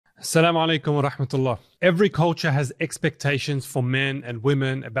Assalamu alaikum wa rahmatullah. Every culture has expectations for men and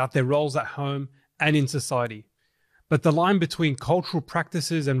women about their roles at home and in society. But the line between cultural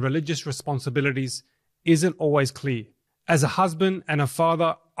practices and religious responsibilities isn't always clear. As a husband and a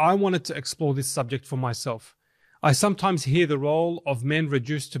father, I wanted to explore this subject for myself. I sometimes hear the role of men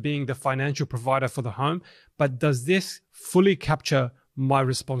reduced to being the financial provider for the home, but does this fully capture my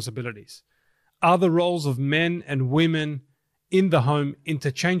responsibilities? Are the roles of men and women in the home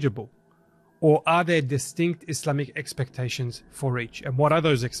interchangeable? Or are there distinct Islamic expectations for each? And what are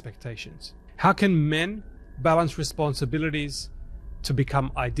those expectations? How can men balance responsibilities to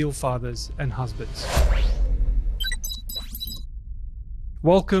become ideal fathers and husbands?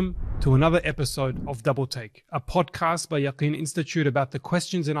 Welcome to another episode of DoubleTake, a podcast by Yaqeen Institute about the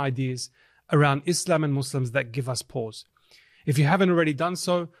questions and ideas around Islam and Muslims that give us pause. If you haven't already done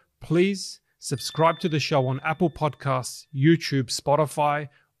so, please subscribe to the show on Apple Podcasts, YouTube, Spotify,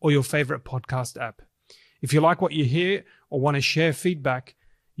 or your favorite podcast app. If you like what you hear or want to share feedback,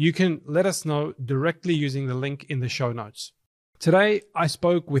 you can let us know directly using the link in the show notes. Today, I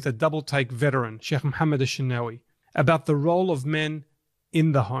spoke with a DoubleTake veteran, Sheikh Mohammad Elshinawy, about the role of men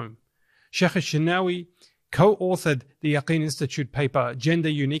in the home. Sheikh Elshinawy co-authored the Yaqeen Institute paper, Gender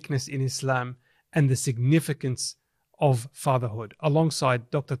Uniqueness in Islam and the Significance of Fatherhood,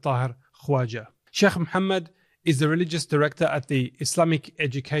 alongside Dr. Tahir Khwaja. Sheikh Mohammad is the religious director at the Islamic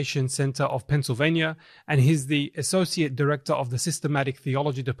Education Center of Pennsylvania, and he's the associate director of the Systematic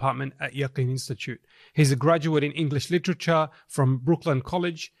Theology Department at Yaqeen Institute. He's a graduate in English literature from Brooklyn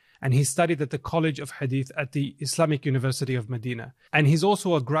College, and he studied at the College of Hadith at the Islamic University of Medina. And he's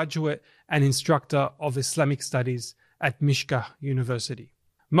also a graduate and instructor of Islamic studies at Mishkah University.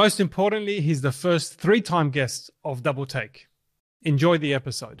 Most importantly, he's the first three-time guest of DoubleTake. Enjoy the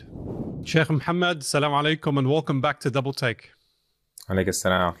episode. Sheikh Mohammad, salam alaikum, and welcome back to DoubleTake. Alaikum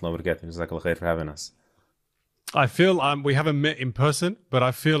assalam wa rahmatullahi wa barakatuh. Jazakallah khair for having us. I feel we haven't met in person, but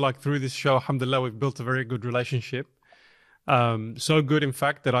I feel like through this show, alhamdulillah, we've built a very good relationship. So good, in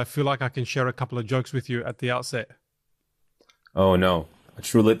fact, that I feel like I can share a couple of jokes with you at the outset. Oh no, a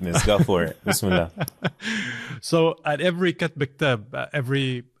true litmus. Go for it. Bismillah. So at every katb kitab,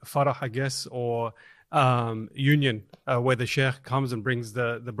 every farah, I guess, or union where the sheikh comes and brings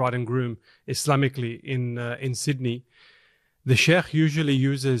the bride and groom Islamically in Sydney, the sheikh usually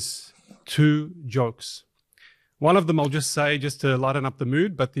uses two jokes. One of them I'll just say just to lighten up the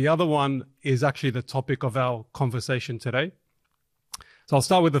mood, but the other one is actually the topic of our conversation today. So I'll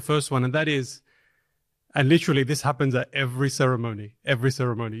start with the first one, and that is, and literally this happens at every ceremony,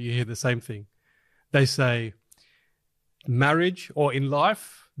 you hear the same thing. They say, marriage or in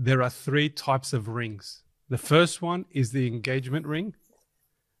life, there are three types of rings. The first one is the engagement ring.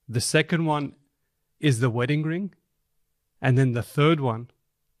 The second one is the wedding ring. And then the third one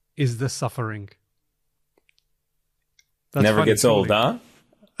is the suffering. That's Never gets old, huh?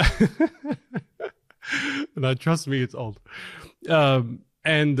 No, trust me, it's old. And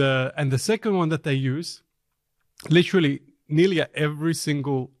the second one that they use, literally nearly at every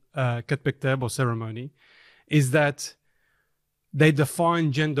single katb kitab or ceremony, is that they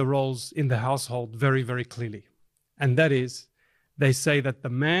define gender roles in the household very, very clearly. And that is, they say that the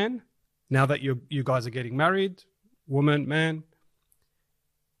man, now that you guys are getting married, woman, man,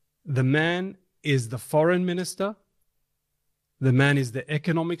 the man is the foreign minister, the man is the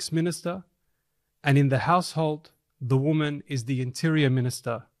economics minister, and in the household, the woman is the interior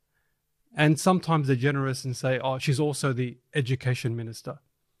minister. And sometimes they're generous and say, oh, she's also the education minister.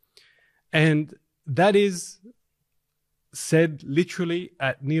 And that is said literally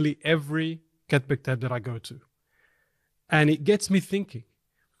at nearly every katb kitab that I go to. And it gets me thinking,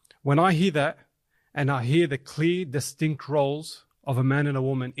 when I hear that, and I hear the clear, distinct roles of a man and a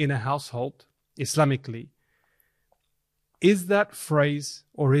woman in a household, Islamically, is that phrase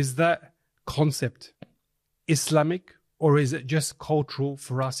or is that concept Islamic, or is it just cultural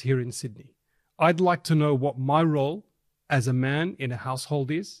for us here in Sydney? I'd like to know what my role as a man in a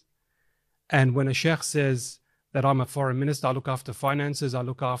household is. And when a sheikh says that I'm a foreign minister, I look after finances, I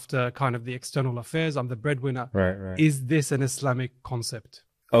look after kind of the external affairs, I'm the breadwinner. Right. Is this an Islamic concept?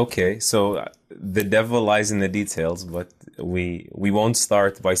 Okay, so the devil lies in the details, but we won't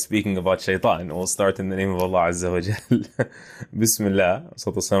start by speaking about shaitan. We'll start in the name of Allah Azza wa Jal. Bismillah.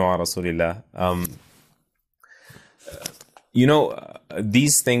 Rasulillah.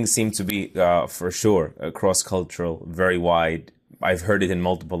 These things seem to be, for sure, cross-cultural, very wide. I've heard it in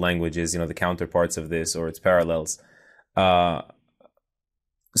multiple languages, the counterparts of this or its parallels.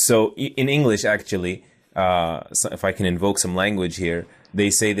 So in English, actually, so if I can invoke some language here, they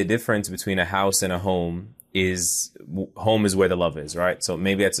say the difference between a house and a home home is where the love is, right? So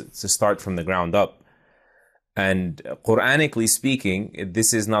maybe it's to start from the ground up. And Quranically speaking,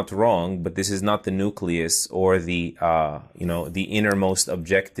 this is not wrong, but this is not the nucleus or the the innermost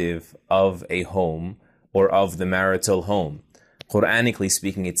objective of a home or of the marital home. Quranically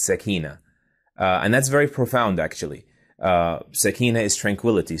speaking, it's sakina, and that's very profound actually. Sakina is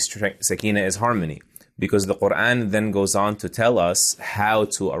tranquility. Sakina is harmony. Because the Quran then goes on to tell us how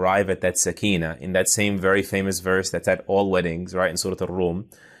to arrive at that sakina in that same very famous verse that's at all weddings, right? In Surah Al-Rum,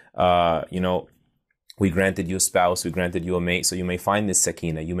 we granted you a spouse, we granted you a mate, so you may find this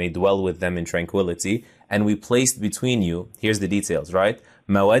sakina, you may dwell with them in tranquility, and we placed between you, here's the details, right?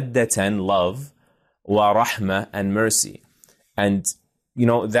 Mawaddatan, love, wa rahma, and mercy. And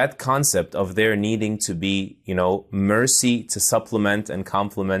that concept of there needing to be, mercy to supplement and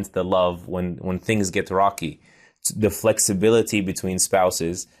complement the love when things get rocky. The flexibility between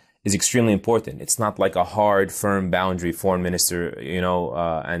spouses is extremely important. It's not like a hard, firm boundary, foreign minister,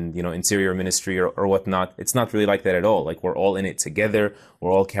 and, interior ministry or whatnot. It's not really like that at all. Like we're all in it together.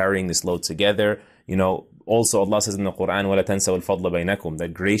 We're all carrying this load together. Also Allah says in the Quran, وَلَا تَنْسَوْا الْفَضْلَ بَيْنَكُمْ,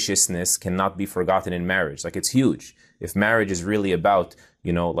 that graciousness cannot be forgotten in marriage. Like it's huge. If marriage is really about,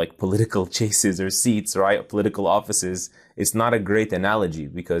 like political chases or seats, right? Political offices, it's not a great analogy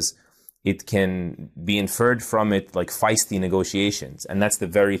because it can be inferred from it like feisty negotiations. And that's the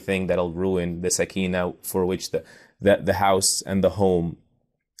very thing that'll ruin the sakina for which the house and the home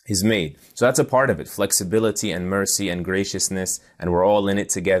is made. So that's a part of it, flexibility and mercy and graciousness, and we're all in it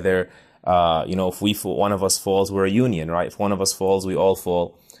together. If one of us falls, we're a union, right? If one of us falls, we all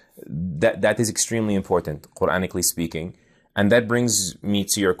fall. That is extremely important, Quranically speaking. And that brings me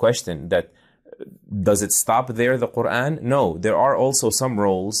to your question, that does it stop there, the Quran? No, there are also some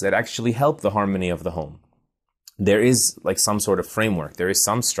roles that actually help the harmony of the home. There is like some sort of framework, there is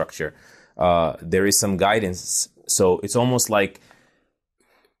some structure, there is some guidance. So it's almost like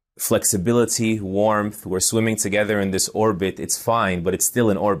flexibility, warmth, we're swimming together in this orbit, it's fine, but it's still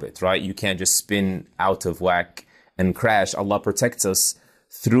an orbit, right? You can't just spin out of whack and crash. Allah protects us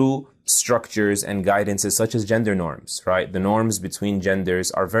through structures and guidances such as gender norms, right? The norms between genders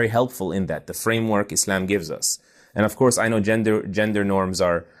are very helpful in that, the framework Islam gives us. And of course, I know gender norms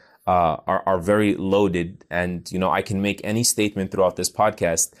are very loaded, and I can make any statement throughout this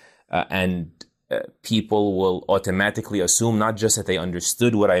podcast, and people will automatically assume not just that they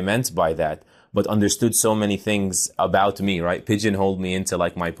understood what I meant by that, but understood so many things about me, right? Pigeonholed me into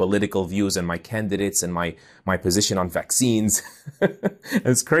like my political views and my candidates and my position on vaccines.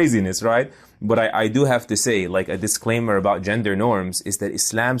 It's craziness, right? But I do have to say, like, a disclaimer about gender norms is that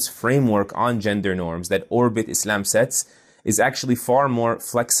Islam's framework on gender norms, that orbit Islam sets, is actually far more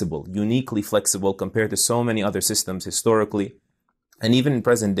flexible, uniquely flexible compared to so many other systems historically and even in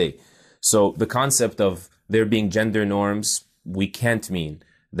present day. So the concept of there being gender norms, we can't mean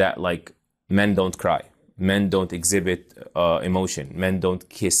that like men don't cry, men don't exhibit emotion, men don't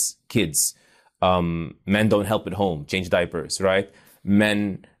kiss kids, men don't help at home, change diapers, right?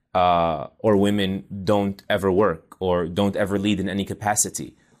 Men or women don't ever work or don't ever lead in any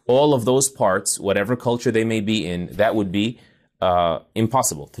capacity. All of those parts, whatever culture they may be in, that would be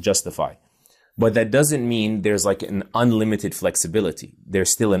impossible to justify. But that doesn't mean there's like an unlimited flexibility.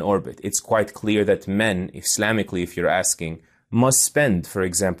 There's still an orbit. It's quite clear that men, Islamically, if you're asking, must spend, for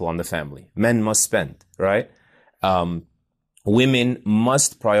example, on the family. Men must spend, right? Women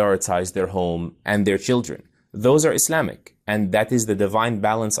must prioritize their home and their children. Those are Islamic. And that is the divine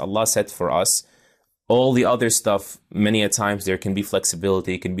balance Allah set for us. All the other stuff, many a times there can be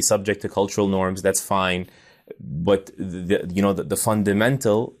flexibility, it can be subject to cultural norms, that's fine. But the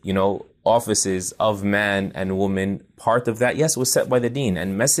fundamental, offices of man and woman, part of that, yes, was set by the deen.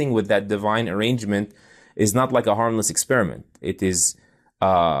 And messing with that divine arrangement is not like a harmless experiment. It is,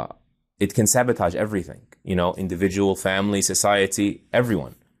 it can sabotage everything, individual, family, society,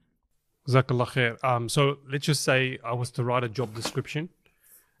 everyone. Jazakallah khair. So let's just say I was to write a job description.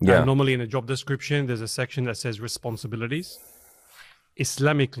 Yeah. Normally in a job description, there's a section that says responsibilities.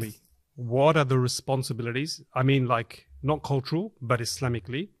 Islamically, what are the responsibilities? I mean, like, not cultural, but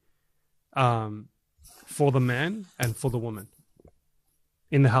Islamically, for the man and for the woman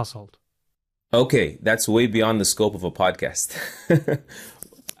in the household. Okay, that's way beyond the scope of a podcast.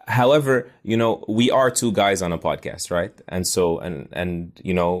 However, we are two guys on a podcast, right? And so, and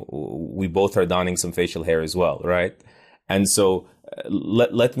we both are donning some facial hair as well, right? And so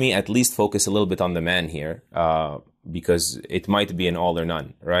let me at least focus a little bit on the man here, because it might be an all or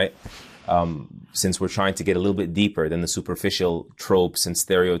none, right? Since we're trying to get a little bit deeper than the superficial tropes and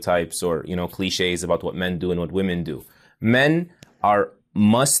stereotypes or, cliches about what men do and what women do. Men are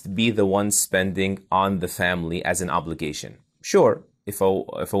must be the one spending on the family as an obligation. Sure, if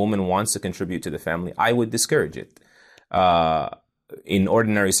a woman wants to contribute to the family, I would discourage it. In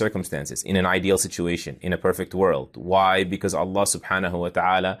ordinary circumstances, in an ideal situation, in a perfect world. Why? Because Allah subhanahu wa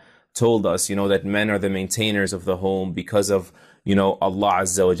ta'ala told us, that men are the maintainers of the home because of, Allah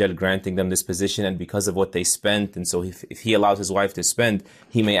Azza wa Jal granting them this position and because of what they spent. And so if he allows his wife to spend,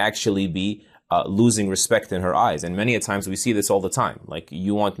 he may actually be losing respect in her eyes. And many a times we see this all the time. Like,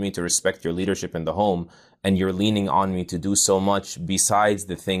 you want me to respect your leadership in the home, and you're leaning on me to do so much besides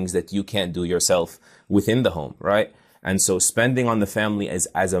the things that you can't do yourself within the home, right? And so spending on the family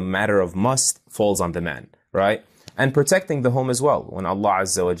as a matter of must falls on the man, right? And protecting the home as well. When Allah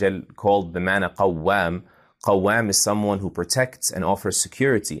Azza wa Jal called the man a qawwam, qawwam is someone who protects and offers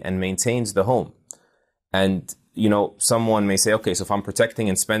security and maintains the home. And, someone may say, okay, so if I'm protecting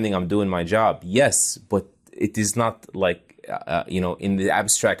and spending, I'm doing my job. Yes, but it is not like, in the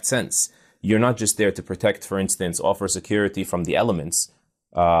abstract sense. You're not just there to protect, for instance, offer security from the elements,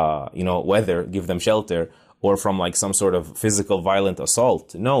 weather, give them shelter, or from like some sort of physical violent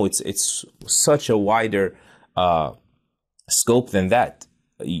assault. No, it's such a wider scope than that.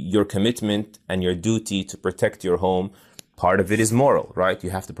 Your commitment and your duty to protect your home, part of it is moral, right? You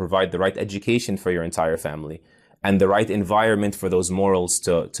have to provide the right education for your entire family and the right environment for those morals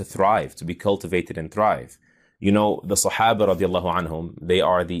to thrive, to be cultivated and thrive. The Sahaba radiallahu anhum, they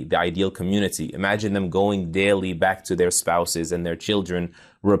are the ideal community. Imagine them going daily back to their spouses and their children,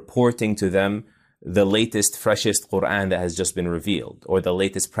 reporting to them the latest, freshest Quran that has just been revealed, or the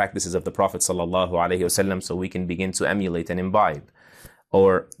latest practices of the Prophet sallallahu alaihi wasallam, so we can begin to emulate and imbibe.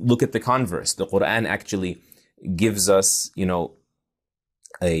 Or look at the converse. The Quran actually gives us,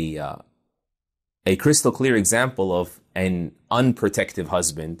 a crystal clear example of an unprotective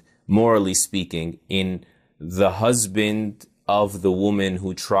husband, morally speaking, in the husband of the woman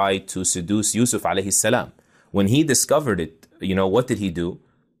who tried to seduce Yusuf alayhi salam. When he discovered it, what did he do?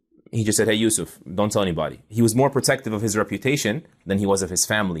 He just said, hey, Yusuf, don't tell anybody. He was more protective of his reputation than he was of his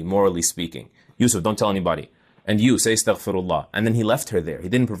family, morally speaking. Yusuf, don't tell anybody. And you, say astaghfirullah. And then he left her there. He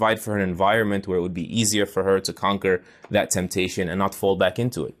didn't provide for her an environment where it would be easier for her to conquer that temptation and not fall back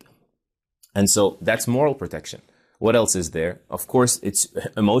into it. And so that's moral protection. What else is there? Of course, it's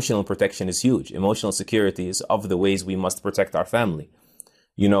emotional protection is huge. Emotional security is of the ways we must protect our family.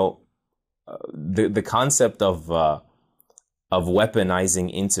 The concept of weaponizing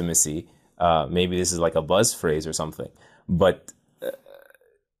intimacy, maybe this is like a buzz phrase or something, but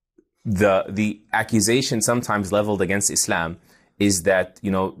the accusation sometimes leveled against Islam is that,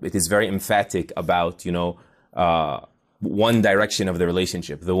 it is very emphatic about, one direction of the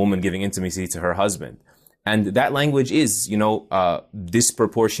relationship, the woman giving intimacy to her husband. And that language is,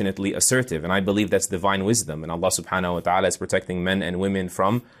 disproportionately assertive. And I believe that's divine wisdom. And Allah subhanahu wa ta'ala is protecting men and women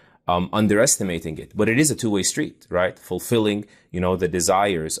from underestimating it. But it is a two-way street, right? Fulfilling, the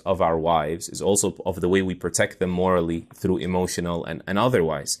desires of our wives is also of the way we protect them morally through emotional and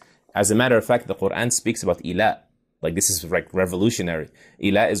otherwise. As a matter of fact, the Quran speaks about ila. Like, this is like revolutionary.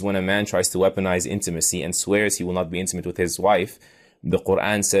 Ila is when a man tries to weaponize intimacy and swears he will not be intimate with his wife. The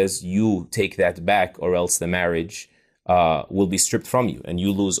Quran says you take that back, or else the marriage will be stripped from you and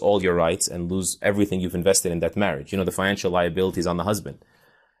you lose all your rights and lose everything you've invested in that marriage. The financial liabilities on the husband.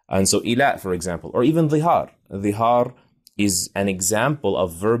 And so ila, for example, or even dhihar. Dhihar is an example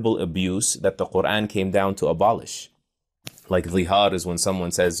of verbal abuse that the Quran came down to abolish. Like, dhihar is when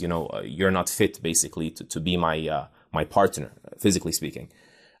someone says, you're not fit basically to be my partner, physically speaking.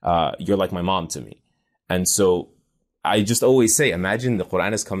 You're like my mom to me. And so I just always say, imagine the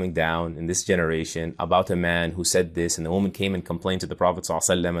Quran is coming down in this generation about a man who said this, and the woman came and complained to the Prophet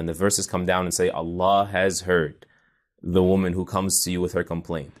ﷺ, and the verses come down and say, Allah has heard the woman who comes to you with her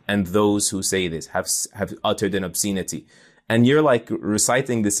complaint, and those who say this have uttered an obscenity. And you're like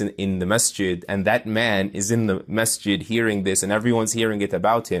reciting this in the masjid, and that man is in the masjid hearing this, and everyone's hearing it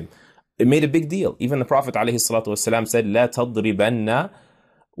about him. It made a big deal. Even the Prophet ﷺ said, لا تضربن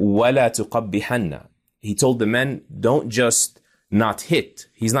ولا تقبحن. He told the men, don't just not hit.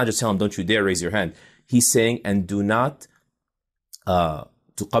 He's not just telling them, don't you dare raise your hand. He's saying, and do not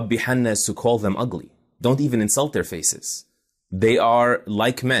تقبحن is to call them ugly. Don't even insult their faces. They are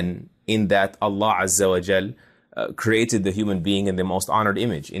like men in that Allah Azza wa Jal created the human being in the most honored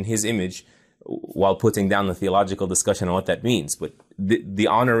image, in his image, while putting down the theological discussion on what that means. But the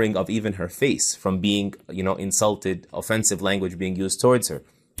honoring of even her face from being, insulted, offensive language being used towards her.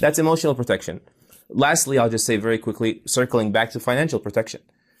 That's emotional protection. Lastly, I'll just say very quickly, circling back to financial protection,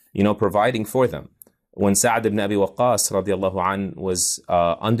 providing for them. When Sa'd ibn Abi Waqqas radiallahu an was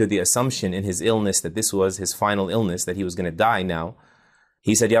under the assumption in his illness that this was his final illness, that he was going to die now,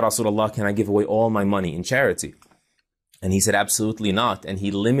 He said, Ya Rasulullah, can I give away all my money in charity? And he said, absolutely not. And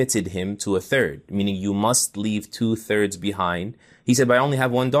he limited him to a third, meaning you must leave 2/3 behind. He said, but I only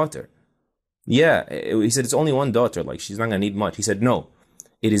have one daughter. Yeah, he said, it's only one daughter. Like, she's not going to need much. He said, no,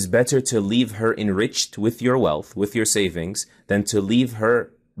 it is better to leave her enriched with your wealth, with your savings, than to leave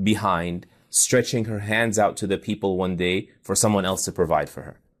her behind, stretching her hands out to the people one day for someone else to provide for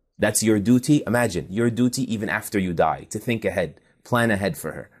her. That's your duty. Imagine your duty even after you die, to think ahead, plan ahead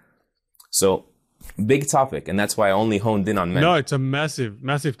for her. So, big topic, and that's why I only honed in on men. No, it's a massive,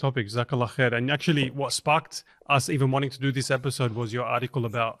 massive topic. Jazakallah khair. And actually, what sparked us even wanting to do this episode was your article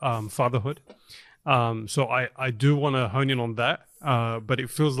about fatherhood. So I do want to hone in on that, but it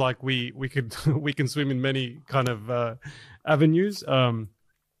feels like we could we can swim in many kind of avenues.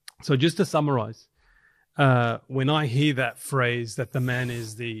 So just to summarize, when I hear that phrase that the man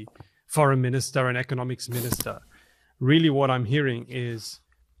is the foreign minister and economics minister, really what I'm hearing is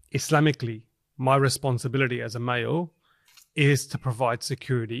Islamically, my responsibility as a male is to provide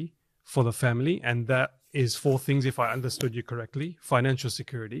security for the family. And that is 4 things, if I understood you correctly. Financial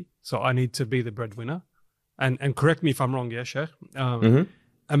security. So I need to be the breadwinner. And correct me if I'm wrong, yeah, Sheikh.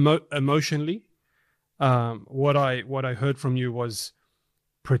 Emotionally, what I heard from you was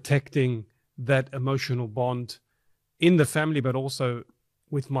protecting that emotional bond in the family, but also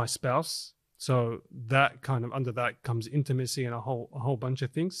with my spouse. So that kind of, under that comes intimacy and a whole bunch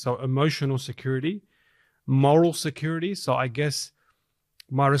of things. So emotional security, moral security. So I guess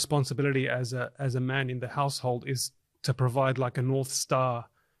my responsibility as a man in the household is to provide like a North Star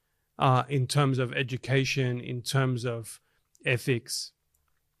in terms of education, in terms of ethics,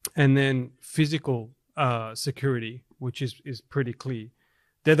 and then physical security, which is pretty clear.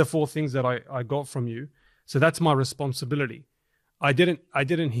 They're the 4 things that I got from you. So that's my responsibility. I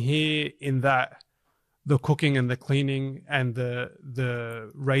didn't hear in that the cooking and the cleaning and the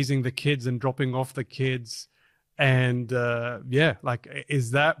raising the kids and dropping off the kids. And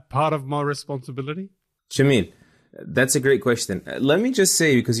is that part of my responsibility? Jamil, that's a great question. Let me just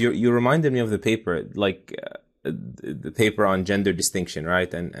say, because you reminded me of the paper, the paper on gender distinction,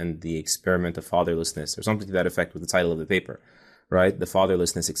 right? And the experiment of fatherlessness, or something to that effect was the title of the paper, right? The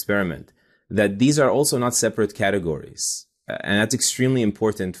fatherlessness experiment. That these are also not separate categories. And that's extremely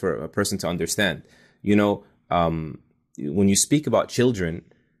important for a person to understand. You know, when you speak about children,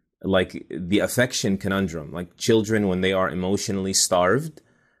 like the affection conundrum, like children, when they are emotionally starved,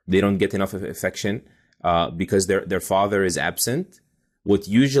 they don't get enough of affection because their father is absent. What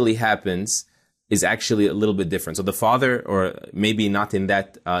usually happens is actually a little bit different. So the father, or maybe not in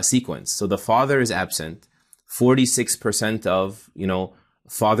that sequence. So the father is absent. 46% of,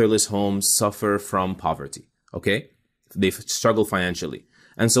 fatherless homes suffer from poverty. Okay? They struggle financially.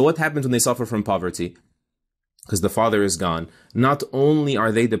 And so what happens when they suffer from poverty? Because the father is gone, not only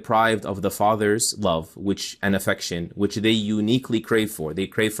are they deprived of the father's love and affection, which they uniquely crave for. They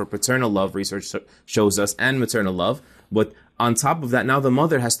crave for paternal love, research shows us, and maternal love. But on top of that, now the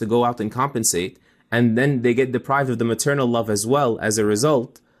mother has to go out and compensate, and then they get deprived of the maternal love as well as a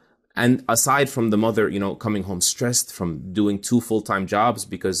result. And aside from the mother, coming home stressed from doing 2 full-time jobs,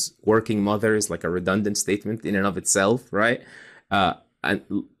 because working mother is like a redundant statement in and of itself, right? And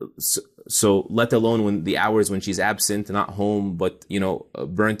so let alone when the hours when she's absent, not home, but,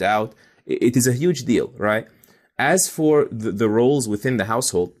 burnt out, it is a huge deal, right? As for the roles within the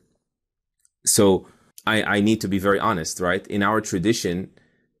household, so I need to be very honest, right? In our tradition,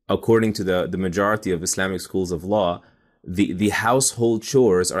 according to the majority of Islamic schools of law, the household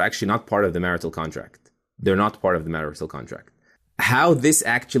chores are actually not part of the marital contract. They're not part of the marital contract. How this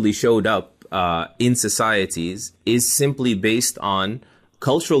actually showed up in societies is simply based on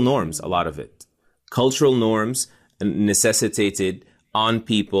cultural norms, a lot of it. Cultural norms necessitated on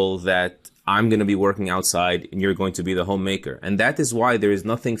people that I'm going to be working outside and you're going to be the homemaker. And that is why there is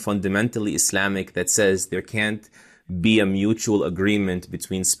nothing fundamentally Islamic that says there can't be a mutual agreement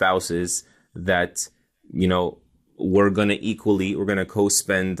between spouses that, we're going to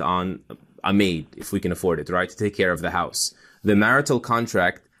co-spend on a maid if we can afford it, right? To take care of the house. The marital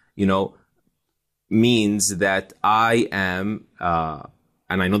contract, means that I am,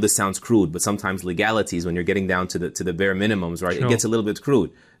 and I know this sounds crude, but sometimes legalities, when you're getting down to the bare minimums, right? Sure. It gets a little bit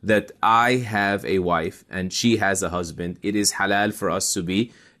crude. That I have a wife and she has a husband. It is halal for us to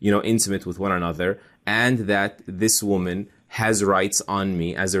be, intimate with one another, and that this woman has rights on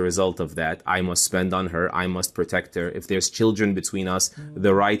me as a result of that. I must spend on her. I must protect her. If there's children between us,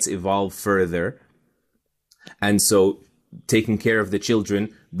 the rights evolve further. And so taking care of the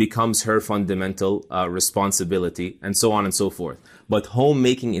children becomes her fundamental responsibility, and so on and so forth. But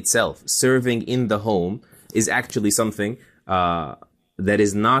homemaking itself, serving in the home, is actually something that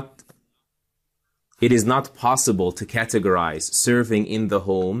it is not possible to categorize serving in the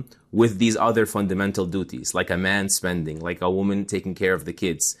home with these other fundamental duties, like a man spending, like a woman taking care of the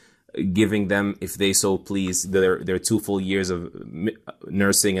kids, giving them, if they so please, their 2 full years of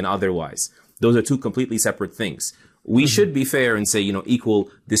nursing and otherwise. Those are two completely separate things. We should be fair and say, equal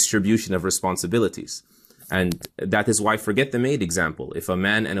distribution of responsibilities. And that is why, forget the maid example. If a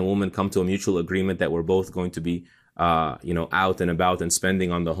man and a woman come to a mutual agreement that we're both going to be out and about and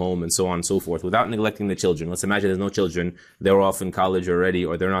spending on the home and so on and so forth, without neglecting the children. Let's imagine there's no children, they're off in college already,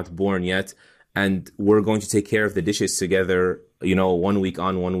 or they're not born yet, and we're going to take care of the dishes together, 1 week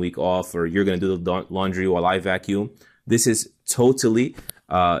on, 1 week off, or you're going to do the laundry while I vacuum. This is totally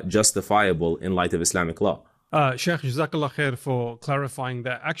justifiable in light of Islamic law. Sheikh, Jazakallah khair for clarifying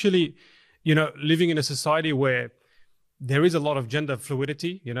that. Actually, living in a society where there is a lot of gender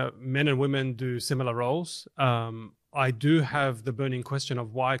fluidity, men and women do similar roles. I do have the burning question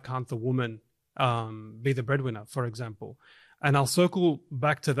of why can't the woman be the breadwinner, for example? And I'll circle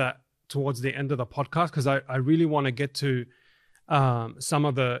back to that towards the end of the podcast, because I really want to get to some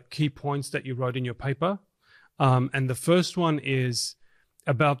of the key points that you wrote in your paper. And the first one is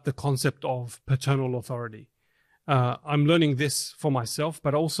about the concept of paternal authority. I'm learning this for myself,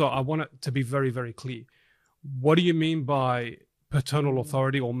 but also I want it to be very, very clear. What do you mean by paternal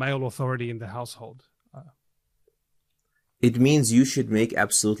authority or male authority in the household? It means you should make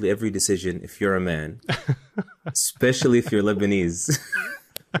absolutely every decision if you're a man, especially if you're Lebanese,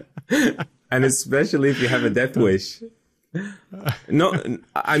 and especially if you have a death wish. No,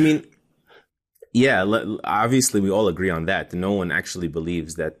 I mean, yeah, obviously we all agree on that. No one actually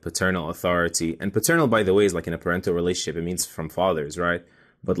believes that paternal authority, and paternal, by the way, is like in a parental relationship. It means from fathers, right?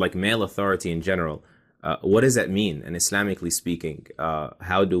 But like male authority in general, what does that mean? And Islamically speaking,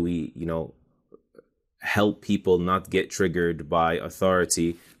 how do we, help people not get triggered by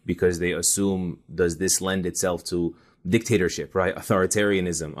authority because they assume, does this lend itself to dictatorship, right?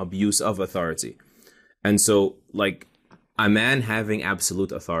 Authoritarianism, abuse of authority. And so, like, a man having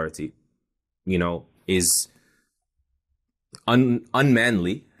absolute authority, is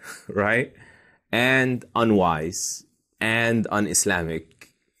unmanly, right? And unwise and un-Islamic.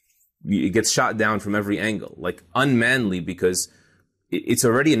 It gets shot down from every angle. Like, unmanly because it's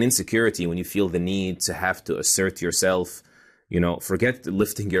already an insecurity when you feel the need to have to assert yourself, forget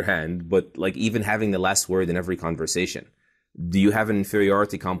lifting your hand, but like even having the last word in every conversation. Do you have an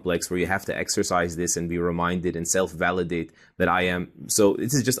inferiority complex where you have to exercise this and be reminded and self-validate that I am? So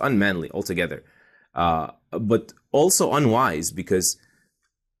this is just unmanly altogether. But also unwise, because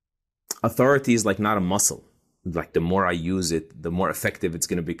authority is like not a muscle. Like the more I use it, the more effective it's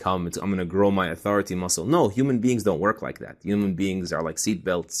going to become. I'm going to grow my authority muscle. No, human beings don't work like that. Human beings are like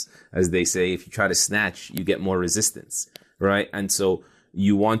seatbelts, as they say. If you try to snatch, you get more resistance, right? And so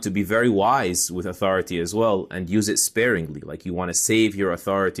you want to be very wise with authority as well and use it sparingly. Like you want to save your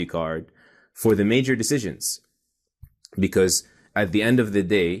authority card for the major decisions. Because at the end of the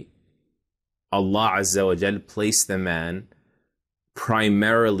day, Allah Azza wa Jal placed the man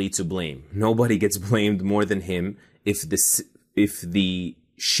primarily to blame. Nobody gets blamed more than him. If the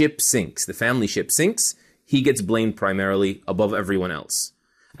ship sinks, the family ship sinks, he gets blamed primarily above everyone else.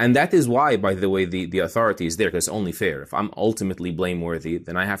 And that is why, by the way, the authority is there, because it's only fair. If I'm ultimately blameworthy,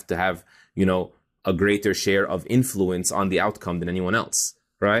 then I have to have, a greater share of influence on the outcome than anyone else,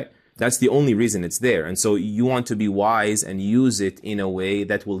 right? That's the only reason it's there. And so you want to be wise and use it in a way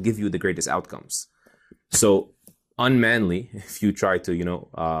that will give you the greatest outcomes. So unmanly, if you try to,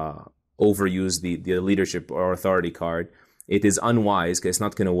 overuse the leadership or authority card, it is unwise because it's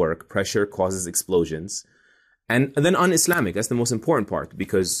not going to work. Pressure causes explosions. And then un-Islamic, that's the most important part,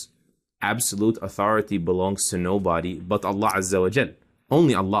 because absolute authority belongs to nobody but Allah Azza wa Jal.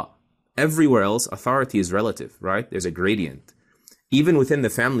 Only Allah. Everywhere else, authority is relative, right? There's a gradient. Even within the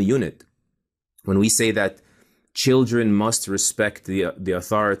family unit, when we say that children must respect the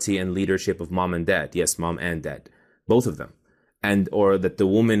authority and leadership of mom and dad, yes, mom and dad, both of them, or that the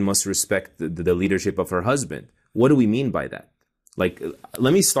woman must respect the leadership of her husband. What do we mean by that? Like,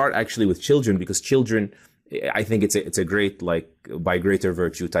 let me start actually with children, because children, I think it's a great, like, by greater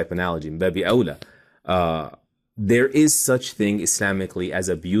virtue type analogy. Babi awla. There is such thing Islamically as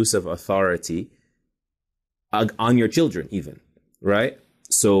abuse of authority on your children even, right?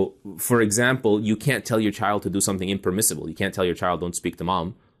 So, for example, you can't tell your child to do something impermissible. You can't tell your child, don't speak to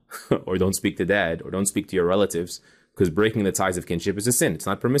mom, or don't speak to dad, or don't speak to your relatives, because breaking the ties of kinship is a sin. It's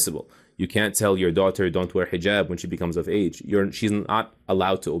not permissible. You can't tell your daughter, don't wear hijab when she becomes of age. She's not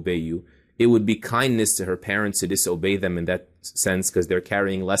allowed to obey you. It would be kindness to her parents to disobey them in that sense, because they're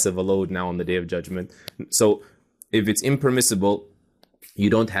carrying less of a load now on the Day of Judgment. So if it's impermissible, you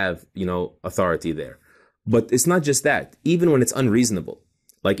don't have, authority there. But it's not just that. Even when it's unreasonable,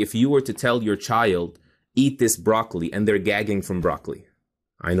 like if you were to tell your child, eat this broccoli, and they're gagging from broccoli.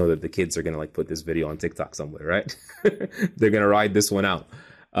 I know that the kids are going to like put this video on TikTok somewhere, right? They're going to ride this one out.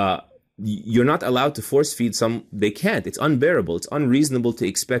 You're not allowed to force feed some. They can't. It's unbearable. It's unreasonable to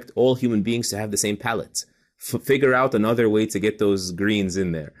expect all human beings to have the same palates. Figure out another way to get those greens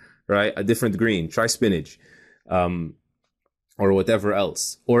in there, right? A different green. Try spinach, or whatever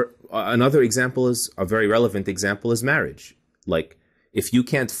else. Or another example is, a very relevant example is marriage. Like, if you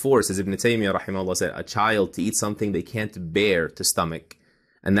can't force, as Ibn Taymiyyah rahimahullah said, a child to eat something they can't bear to stomach,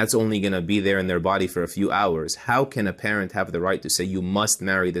 and that's only going to be there in their body for a few hours, how can a parent have the right to say, you must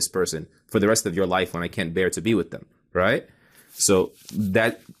marry this person for the rest of your life when I can't bear to be with them, right? So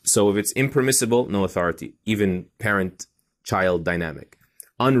if it's impermissible, no authority, even parent-child dynamic.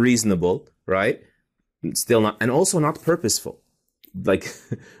 Unreasonable, right? Still not, and also not purposeful. Like,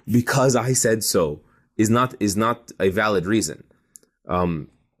 because I said so is not a valid reason.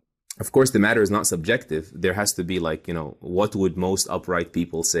 Of course, the matter is not subjective. There has to be like, what would most upright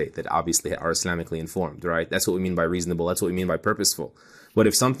people say that obviously are Islamically informed, right? That's what we mean by reasonable. That's what we mean by purposeful. But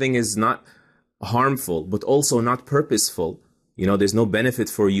if something is not harmful, but also not purposeful, there's no benefit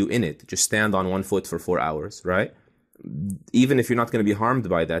for you in it. Just stand on one foot for 4 hours, right? Even if you're not going to be harmed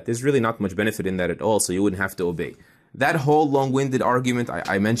by that, there's really not much benefit in that at all, so you wouldn't have to obey. That whole long-winded argument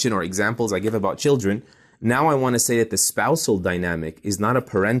I mentioned, or examples I give about children, now I want to say that the spousal dynamic is not a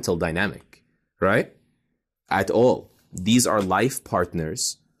parental dynamic, right? At all. These are life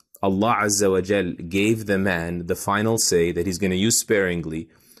partners. Allah Azza wa Jal gave the man the final say that he's going to use sparingly,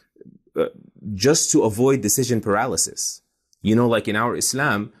 just to avoid decision paralysis. Like in our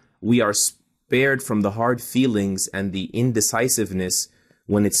Islam, we are spared from the hard feelings and the indecisiveness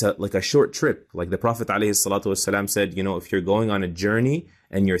when it's like a short trip. Like the Prophet ﷺ said, if you're going on a journey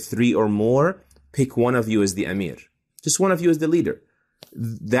and you're 3 or more, pick one of you as the Amir. Just one of you as the leader.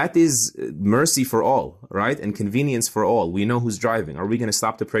 That is mercy for all, right? And convenience for all. We know who's driving. Are we going to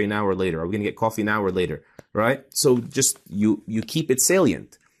stop to pray now or later? Are we going to get coffee now or later, right? So just you keep it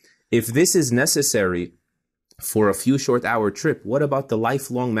salient. If this is necessary for a few short hour trip, what about the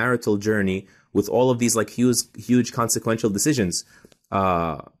lifelong marital journey with all of these like huge consequential decisions?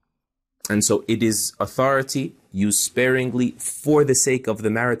 And so it is authority used sparingly for the sake of the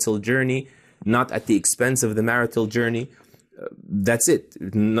marital journey, not at the expense of the marital journey. That's it.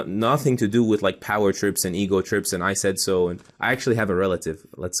 Nothing to do with like power trips and ego trips and I said so. And I actually have a relative.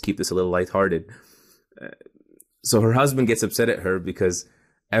 Let's keep this a little lighthearted. So her husband gets upset at her because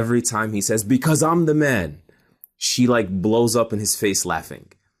every time he says, because I'm the man, she like blows up in his face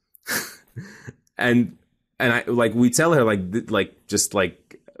laughing. and I like, we tell her just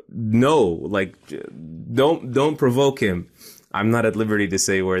no, like, don't provoke him. I'm not at liberty to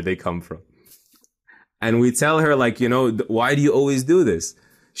say where they come from. And we tell her like, why do you always do this?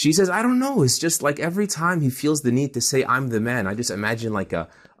 She says, I don't know. It's just like every time he feels the need to say, I'm the man. I just imagine like a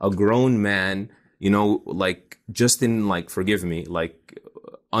grown man, like just in like, forgive me, like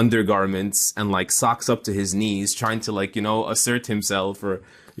undergarments and like socks up to his knees, trying to like, assert himself or,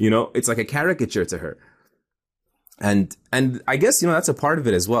 it's like a caricature to her. And I guess, that's a part of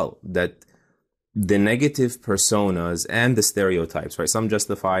it as well, that the negative personas and the stereotypes, right? Some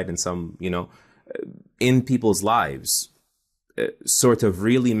justified and some, in people's lives, sort of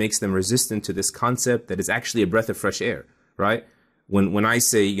really makes them resistant to this concept that is actually a breath of fresh air, right? When I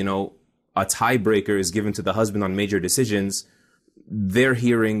say, a tiebreaker is given to the husband on major decisions, they're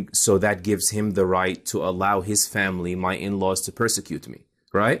hearing, so that gives him the right to allow his family, my in-laws, to persecute me,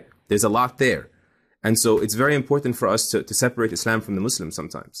 right? There's a lot there. And so it's very important for us to separate Islam from the Muslims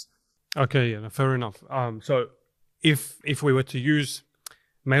sometimes. Okay, yeah, fair enough. So if we were to use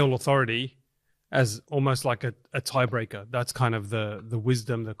male authority as almost like a tiebreaker, that's kind of the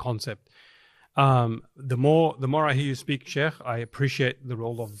wisdom, the concept. The more I hear you speak, Sheikh, I appreciate the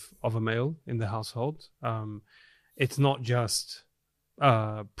role of a male in the household. It's not just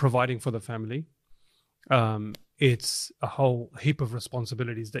providing for the family. It's a whole heap of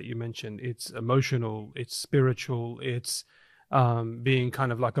responsibilities that you mentioned. It's emotional, it's spiritual, it's being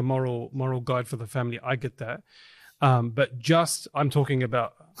kind of like a moral guide for the family. I get that. But just, I'm talking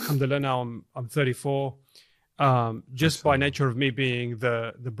about, alhamdulillah, now I'm 34. Just by nature of me being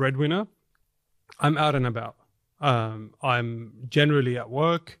the breadwinner, I'm out and about. I'm generally at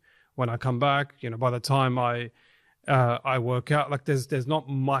work. When I come back, by the time I work out, like there's not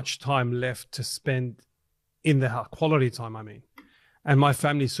much time left to spend in the house, quality time, I mean. And my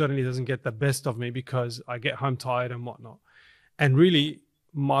family certainly doesn't get the best of me because I get home tired and whatnot. And really,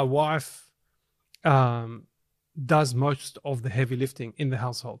 my wife does most of the heavy lifting in the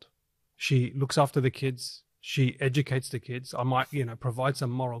household. She looks after the kids. She educates the kids. I might, provide some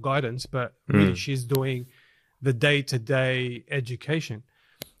moral guidance, but really she's doing the day-to-day education.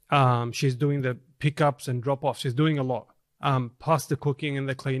 She's doing the pickups and drop-offs. She's doing a lot, plus the cooking and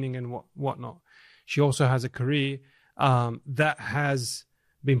the cleaning and whatnot. She also has a career that has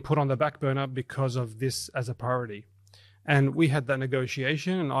been put on the back burner because of this as a priority. And we had that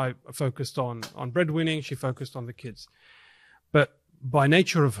negotiation, and I focused on breadwinning. She focused on the kids. But by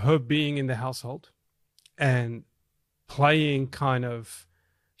nature of her being in the household and playing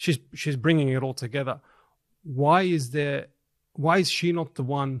she's bringing it all together. Why is she not the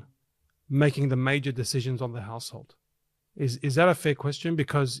one making the major decisions on the household? Is that a fair question?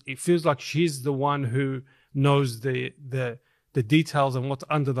 Because it feels like she's the one who knows the details and what's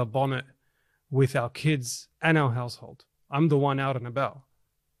under the bonnet with our kids and our household. I'm the one out and about.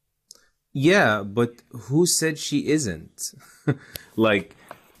 Yeah, but who said she isn't? Like,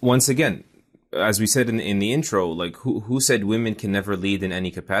 once again, as we said in the intro, like who said women can never lead in any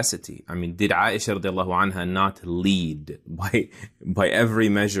capacity? I mean, did Aisha radiallahu anha not lead by every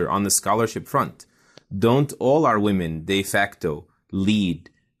measure on the scholarship front? Don't all our women de facto lead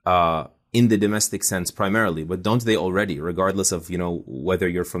in the domestic sense primarily, but don't they already, regardless of, whether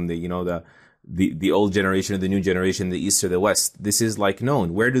you're from the old generation or the new generation, the East or the West? This is like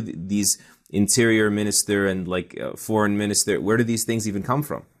known. Where do these interior minister and foreign minister, where do these things even come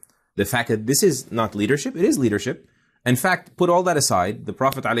from? The fact that this is not leadership, it is leadership. In fact, put all that aside, the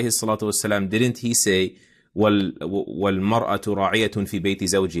Prophet ﷺ, didn't he say, وَالْمَرْأَةُ رَاعِيَةٌ فِي بَيْتِ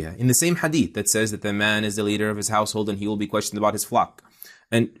زَوْجِهَا, in the same hadith that says that the man is the leader of his household and he will be questioned about his flock.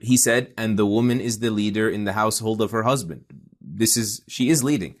 And he said, and the woman is the leader in the household of her husband. She is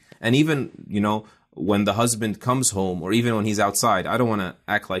leading. And even, when the husband comes home, or even when he's outside, I don't want to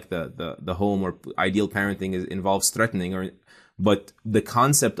act like the home or ideal parenting involves threatening, but the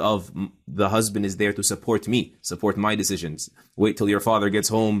concept of the husband is there to support me, support my decisions. Wait till your father gets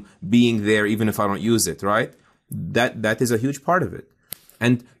home, being there even if I don't use it, right? That is a huge part of it.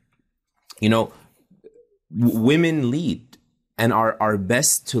 And, women lead and are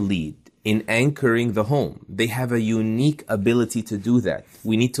best to lead in anchoring the home. They have a unique ability to do that.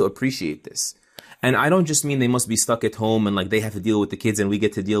 We need to appreciate this. And I don't just mean they must be stuck at home and they have to deal with the kids and we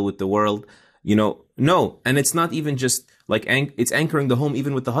get to deal with the world. No. And it's not even just it's anchoring the home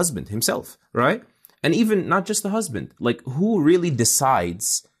even with the husband himself, right? And even not just the husband, who really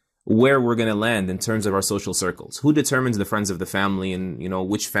decides where we're going to land in terms of our social circles? Who determines the friends of the family and,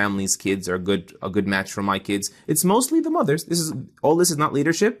 which family's kids are a good match for my kids? It's mostly the mothers. This is not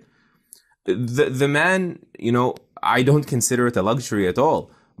leadership. The man, I don't consider it a luxury at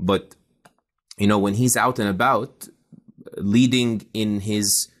all. But, when he's out and about, leading in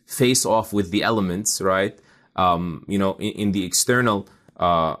his face off with the elements, right? In the external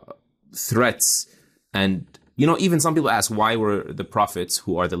threats. And, even some people ask, why were the prophets,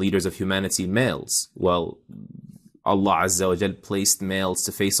 who are the leaders of humanity, males? Well, Allah Azza wa Jal placed males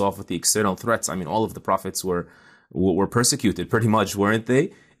to face off with the external threats. I mean, all of the prophets were persecuted pretty much, weren't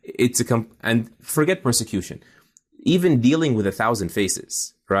they? And forget persecution. Even dealing with 1,000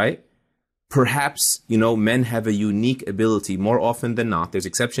 faces, right? Perhaps, men have a unique ability more often than not. There's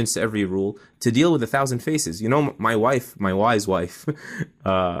exceptions to every rule to deal with 1,000 faces. My wise wife,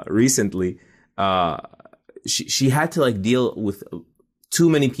 recently, she had to deal with too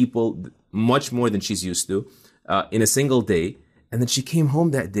many people, much more than she's used to, in a single day. And then she came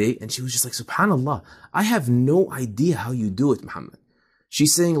home that day and she was just like, subhanallah, I have no idea how you do it, Muhammad.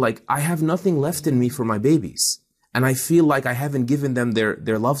 She's saying I have nothing left in me for my babies. And I feel like I haven't given them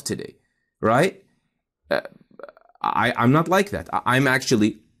their love today. Right? I'm not like that. I'm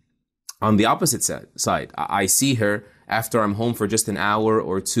actually on the opposite side. I see her after I'm home for just an hour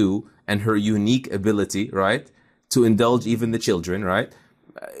or two, and her unique ability, right, to indulge even the children, right?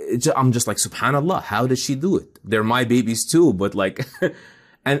 I'm just like, subhanallah, how does she do it? They're my babies too, but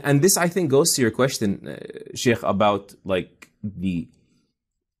and this I think goes to your question, Sheikh, about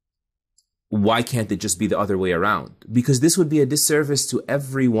why can't it just be the other way around? Because this would be a disservice to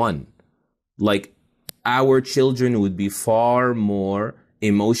everyone. Our children would be far more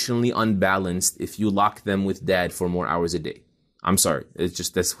emotionally unbalanced if you lock them with dad for more hours a day. I'm sorry.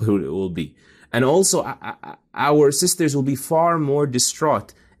 That's what it will be. And also, our sisters will be far more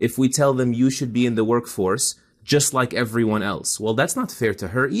distraught if we tell them you should be in the workforce just like everyone else. Well, that's not fair to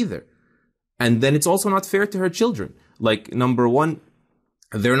her either. And then it's also not fair to her children. Number one,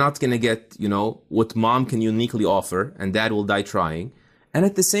 they're not going to get, what mom can uniquely offer, and dad will die trying. And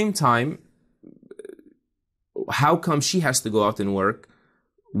at the same time, how come she has to go out and work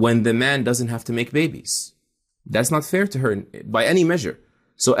when the man doesn't have to make babies? That's not fair to her by any measure.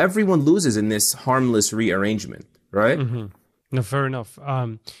 So everyone loses in this harmless rearrangement, right? Mm-hmm. No, fair enough.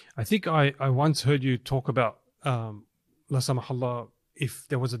 I think I once heard you talk about, la samahallah, if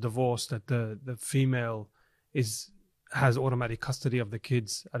there was a divorce, that the female has automatic custody of the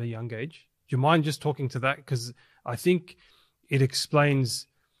kids at a young age. Do you mind just talking to that? Because I think it explains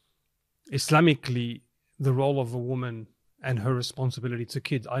Islamically the role of a woman and her responsibility to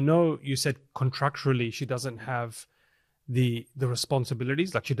kids. I know you said contractually she doesn't have the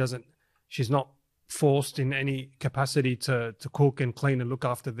responsibilities, like she's not forced in any capacity to cook and clean and look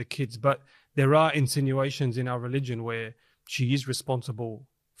after the kids, but there are insinuations in our religion where she is responsible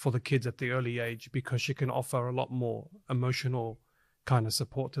for the kids at the early age because she can offer a lot more emotional kind of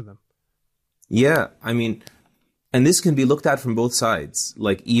support to them. Yeah, I mean, and this can be looked at from both sides.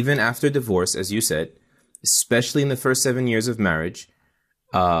 Like, even after divorce, as you said, especially in the first 7 years of marriage,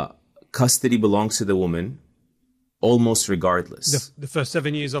 custody belongs to the woman almost regardless. The first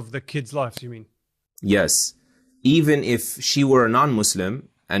 7 years of the kids' lives, you mean? Yes. Even if she were a non-Muslim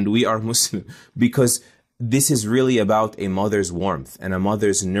and we are Muslim, because this is really about a mother's warmth and a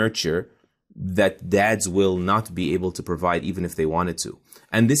mother's nurture that dads will not be able to provide even if they wanted to.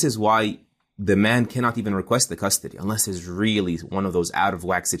 And this is why the man cannot even request the custody unless it's really one of those out of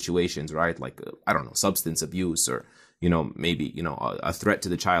whack situations, right? Like, I don't know, substance abuse or, maybe, a threat to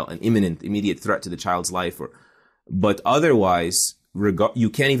the child, an immediate threat to the child's life. But otherwise, you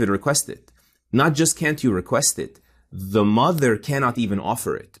can't even request it. Not just can't you request it, the mother cannot even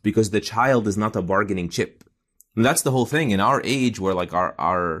offer it because the child is not a bargaining chip. And that's the whole thing. In our age where like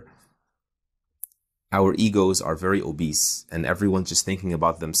our egos are very obese and everyone's just thinking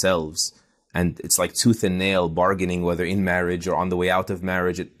about themselves, and it's like tooth and nail bargaining, whether in marriage or on the way out of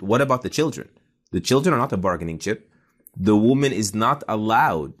marriage. What about the children? The children are not a bargaining chip. The woman is not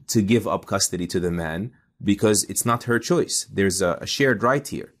allowed to give up custody to the man because it's not her choice. There's a shared right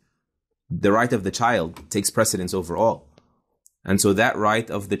here. The right of the child takes precedence over all. And so that right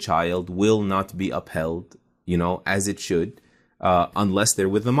of the child will not be upheld, as it should, unless they're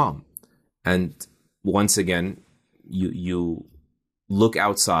with the mom. And once again, you look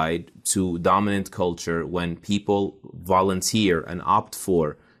outside to dominant culture when people volunteer and opt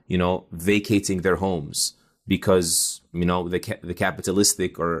for, vacating their homes because, the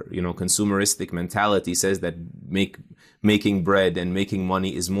capitalistic or, consumeristic mentality says that making bread and making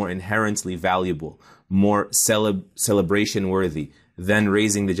money is more inherently valuable, more celebration worthy than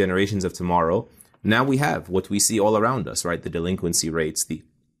raising the generations of tomorrow. Now we have what we see all around us, right? The delinquency rates, the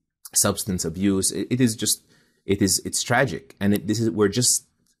substance abuse. It's tragic. And we're just,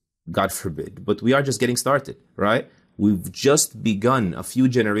 God forbid, but we are just getting started, right? We've just begun a few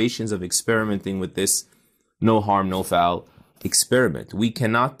generations of experimenting with this no harm, no foul experiment. We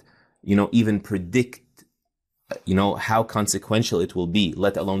cannot, even predict, how consequential it will be,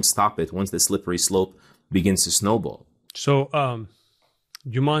 let alone stop it once the slippery slope begins to snowball. So,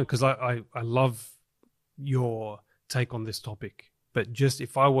 do you mind? Because I love your take on this topic, but just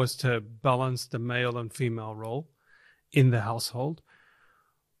if I was to balance the male and female role in the household,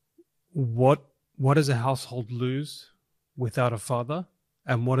 what does a household lose without a father,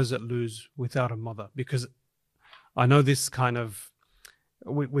 and what does it lose without a mother? Because I know this kind of,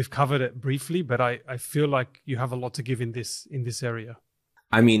 we've covered it briefly, but I feel like you have a lot to give in this area.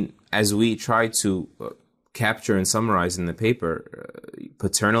 I mean, as we try to capture and summarize in the paper,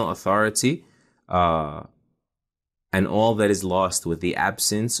 paternal authority and all that is lost with the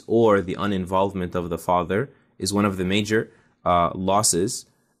absence or the uninvolvement of the father is one of the major losses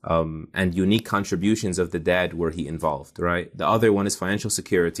and unique contributions of the dad were he involved, right? The other one is financial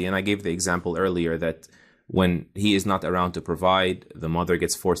security. And I gave the example earlier that when he is not around to provide, the mother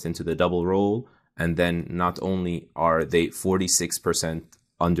gets forced into the double role. And then not only are they 46%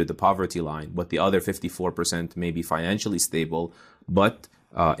 under the poverty line, but the other 54% may be financially stable, but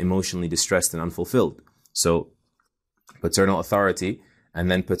emotionally distressed and unfulfilled. So paternal authority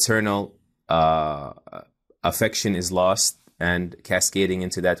and then paternal affection is lost, and cascading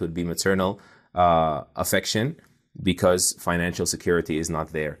into that would be maternal affection because financial security is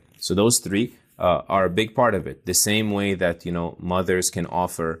not there. So those three are a big part of it. The same way that, mothers can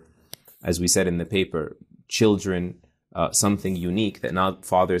offer, as we said in the paper, children something unique that not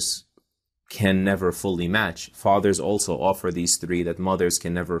fathers can never fully match. Fathers also offer these three that mothers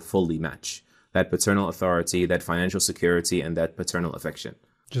can never fully match. That paternal authority, that financial security, and that paternal affection.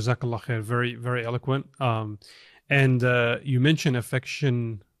 Jazakallah khair. Very, very eloquent. And you mention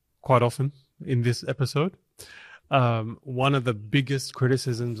affection quite often in this episode. One of the biggest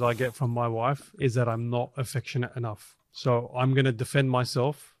criticisms I get from my wife is that I'm not affectionate enough. So I'm going to defend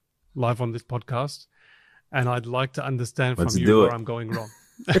myself live on this podcast and I'd like to understand from Let's you do where it. I'm going wrong.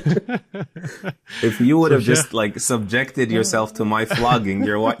 If you would So, have just Sheikh, like subjected yourself to my flogging,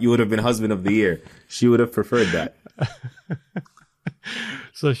 you would have been husband of the year. She would have preferred that.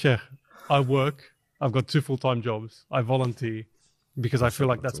 so Sheikh, I work. I've got 2 full-time jobs. I volunteer because I feel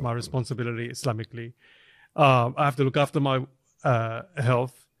like that's my responsibility Islamically. I have to look after my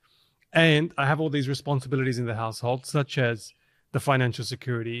health, and I have all these responsibilities in the household, such as the financial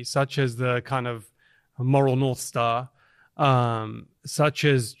security, such as the kind of moral North Star, such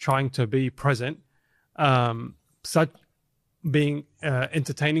as trying to be present, such being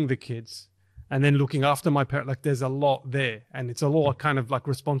entertaining the kids, and then looking after my parent. Like there's a lot there, and it's a lot of kind of like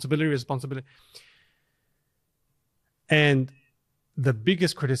responsibility. And the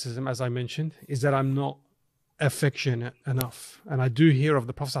biggest criticism, as I mentioned, is that I'm not affectionate enough. And I do hear of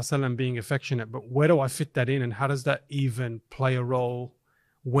the Prophet ﷺ being affectionate, but where do I fit that in? And how does that even play a role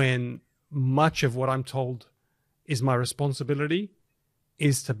when much of what I'm told is my responsibility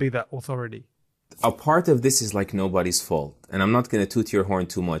is to be that authority? A part of this is like nobody's fault. And I'm not going to toot your horn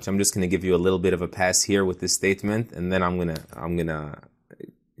too much. I'm just going to give you a little bit of a pass here with this statement, and then I'm going to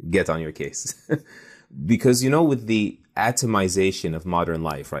get on your case. Because, with the atomization of modern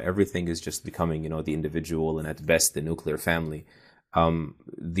life, right? Everything is just becoming, the individual and at best the nuclear family.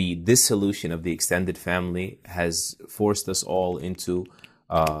 The dissolution of the extended family has forced us all into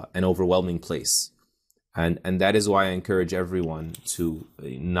an overwhelming place. And that is why I encourage everyone to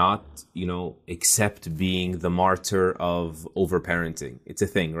not, accept being the martyr of overparenting. It's a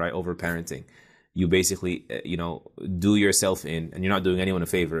thing, right? Overparenting. You basically, do yourself in, and you're not doing anyone a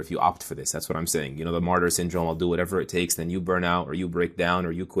favor if you opt for this. That's what I'm saying. The martyr syndrome, I'll do whatever it takes, then you burn out or you break down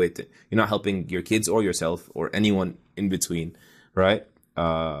or you quit. You're not helping your kids or yourself or anyone in between, right?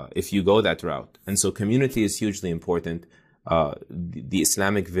 If you go that route. And so community is hugely important. The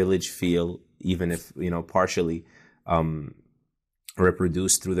Islamic village feel, even if, partially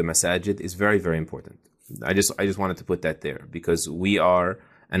reproduced through the masajid, is very, very important. I just wanted to put that there because we are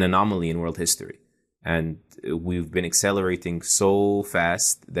an anomaly in world history. And we've been accelerating so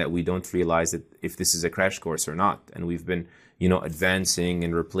fast that we don't realize that if this is a crash course or not. And we've been, advancing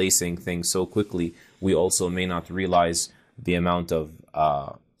and replacing things so quickly, we also may not realize the amount of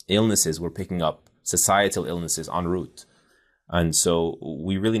illnesses we're picking up, societal illnesses en route. And so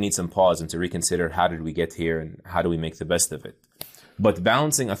we really need some pause and to reconsider how did we get here and how do we make the best of it. But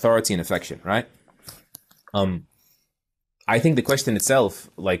balancing authority and affection, right? I think the question itself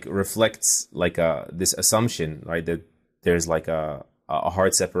reflects this assumption, right, that there's a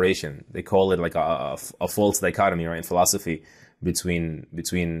hard separation. They call it a false dichotomy, right, in philosophy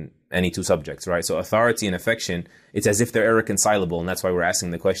between any two subjects, right? So authority and affection, it's as if they're irreconcilable, and that's why we're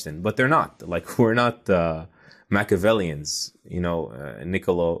asking the question. But they're not. We're not Machiavellians.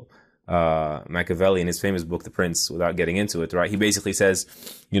 Niccolo Machiavelli in his famous book, The Prince, without getting into it, right? He basically says,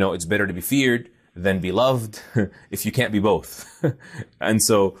 it's better to be feared than be loved if you can't be both. And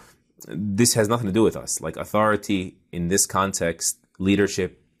so this has nothing to do with us. Authority in this context,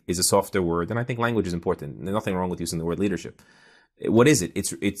 leadership is a softer word, and I think language is important. There's nothing wrong with using the word leadership. What is it?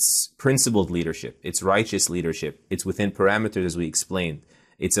 It's principled leadership. It's righteous leadership. It's within parameters, as we explained.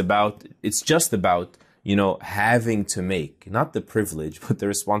 It's just about, having to make, not the privilege, but the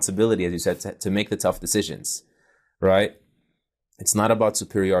responsibility, as you said, to make the tough decisions, right? It's not about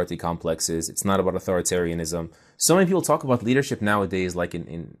superiority complexes. It's not about authoritarianism. So many people talk about leadership nowadays,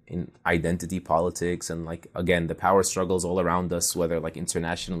 in identity politics and again, the power struggles all around us, whether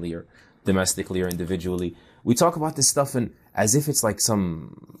internationally or domestically or individually. We talk about this stuff and as if it's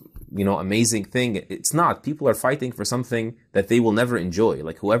some, amazing thing. It's not. People are fighting for something that they will never enjoy.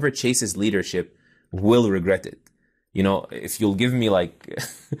 Whoever chases leadership will regret it. If you'll give me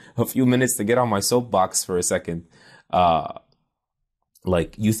a few minutes to get on my soapbox for a second,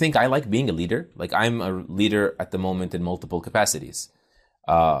 you think I like being a leader? I'm a leader at the moment in multiple capacities.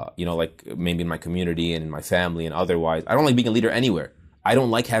 Maybe in my community and in my family and otherwise. I don't like being a leader anywhere. I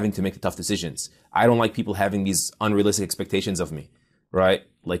don't like having to make the tough decisions. I don't like people having these unrealistic expectations of me, right?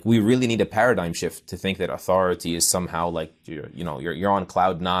 We really need a paradigm shift to think that authority is somehow you're on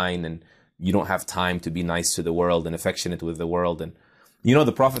cloud nine and you don't have time to be nice to the world and affectionate with the world. And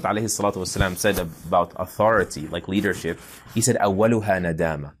the Prophet ﷺ said about authority, leadership, he said, أَوَّلُهَا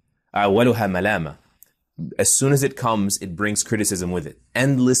نَدَامَةً أَوَّلُهَا مَلَامَةً. As soon as it comes, it brings criticism with it.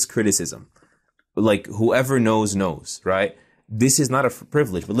 Endless criticism. Whoever knows, right? This is not a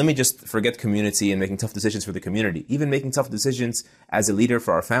privilege, but let me just forget community and making tough decisions for the community. Even making tough decisions as a leader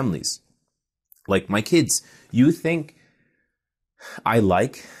for our families. My kids, you think I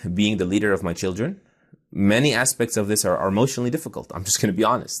like being the leader of my children? many aspects of this are emotionally difficult. I'm just going to be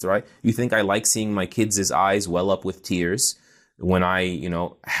honest, right? You think I like seeing my kids' eyes well up with tears when I,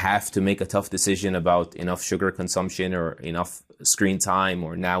 have to make a tough decision about enough sugar consumption or enough screen time,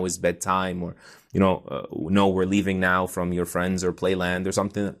 or now is bedtime, or, no, we're leaving now from your friends or playland or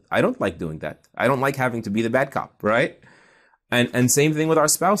something. I don't like doing that. I don't like having to be the bad cop, right? And same thing with our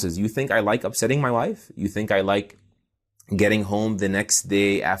spouses. You think I like upsetting my wife? You think I like getting home the next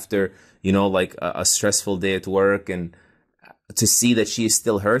day after, like a stressful day at work, and to see that she is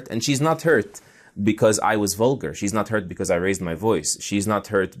still hurt? And she's not hurt because I was vulgar. She's not hurt because I raised my voice. She's not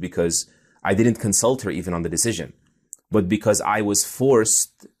hurt because I didn't consult her even on the decision, but because I was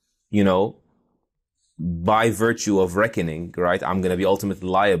forced, by virtue of reckoning, right? I'm going to be ultimately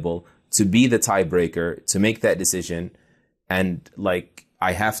liable to be the tiebreaker, to make that decision. And like,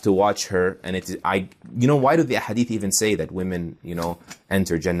 I have to watch her. And why do the hadith even say that women,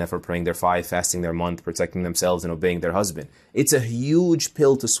 enter Jannah for praying their 5, fasting their month, protecting themselves and obeying their husband? It's a huge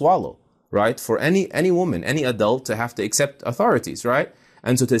pill to swallow, right? For any woman, any adult to have to accept authorities, right?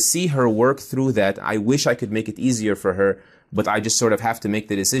 And so to see her work through that, I wish I could make it easier for her, but I just sort of have to make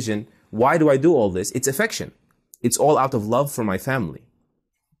the decision. Why do I do all this? It's affection. It's all out of love for my family.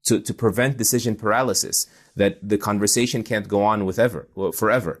 To prevent decision paralysis, that the conversation can't go on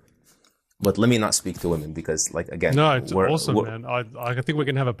forever. But let me not speak to women, because, like, again, no, it's awesome, man. I think we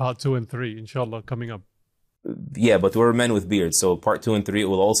can have a part 2 and 3, inshallah, coming up. Yeah, but we're men with beards, so part 2 and 3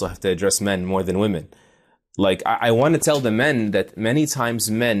 will also have to address men more than women. Like, I want to tell the men that many times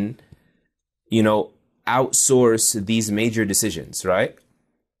men, outsource these major decisions, right?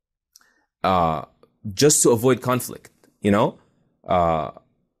 Just to avoid conflict,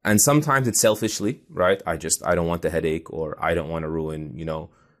 and sometimes it's selfishly, right? I don't want the headache, or I don't want to ruin,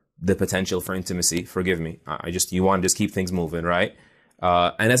 the potential for intimacy. Forgive me. You want to just keep things moving, right?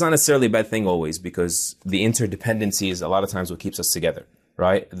 And that's not necessarily a bad thing always, because the interdependency is a lot of times what keeps us together,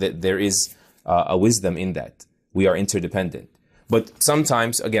 right? There is a wisdom in that. We are interdependent. But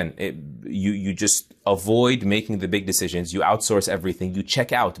sometimes, again, you just avoid making the big decisions. You outsource everything. You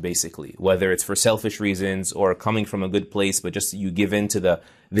check out, basically, whether it's for selfish reasons or coming from a good place, but just you give in to the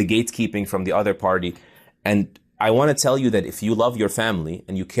gatekeeping from the other party. And I want to tell you that if you love your family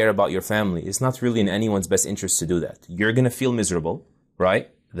and you care about your family, it's not really in anyone's best interest to do that. You're going to feel miserable, right?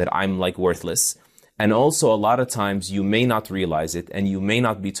 That I'm like worthless. And also, a lot of times you may not realize it, and you may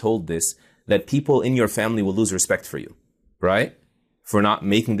not be told this, that people in your family will lose respect for you, right? For not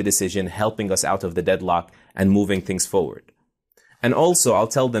making the decision, helping us out of the deadlock, and moving things forward. And also, I'll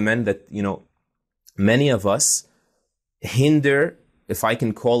tell the men that, many of us hinder, if I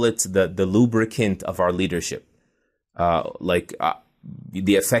can call it, the lubricant of our leadership,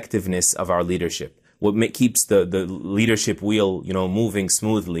 the effectiveness of our leadership. What keeps the leadership wheel, moving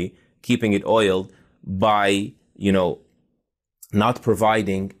smoothly, keeping it oiled by, not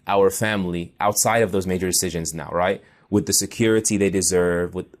providing our family outside of those major decisions now, right? With the security they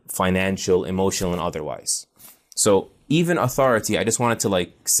deserve, with financial, emotional, and otherwise. So even authority, I just wanted to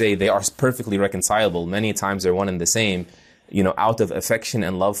say they are perfectly reconcilable. Many times they're one and the same. Out of affection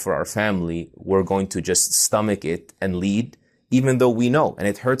and love for our family, we're going to just stomach it and lead, even though we know. And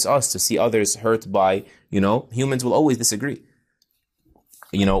it hurts us to see others hurt by, humans will always disagree.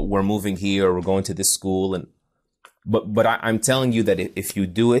 We're moving here, we're going to this school, But I'm telling you that if you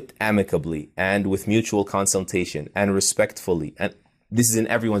do it amicably and with mutual consultation and respectfully, and this is in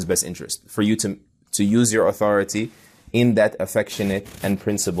everyone's best interest, for you to use your authority in that affectionate and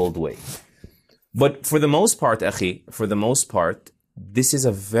principled way. But for the most part, this is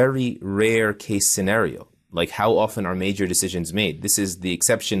a very rare case scenario. Like, how often are major decisions made? This is the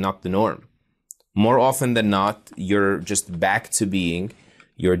exception, not the norm. More often than not, you're just back to being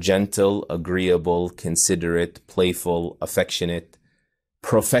your gentle, agreeable, considerate, playful, affectionate,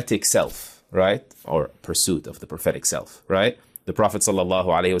 prophetic self, right? Or pursuit of the prophetic self, right? The Prophet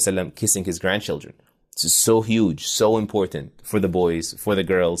ﷺ kissing his grandchildren. This is so huge, so important for the boys, for the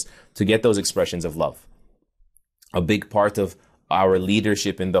girls, to get those expressions of love. A big part of our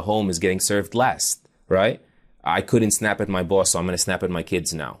leadership in the home is getting served last, right? I couldn't snap at my boss, so I'm going to snap at my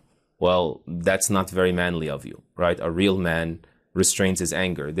kids now. Well, that's not very manly of you, right? A real man restrains his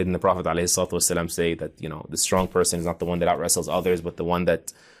anger. Didn't the Prophet ﷺ say that, the strong person is not the one that out-wrestles others, but the one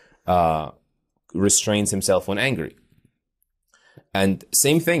that restrains himself when angry? And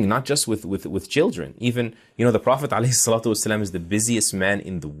same thing, not just with children. Even, the Prophet ﷺ is the busiest man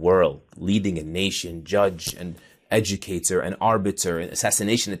in the world, leading a nation, judge and educator and arbiter, and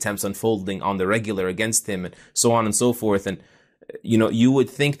assassination attempts unfolding on the regular against him, and so on and so forth. And, you would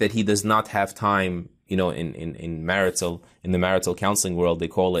think that he does not have time, in the marital counseling world, they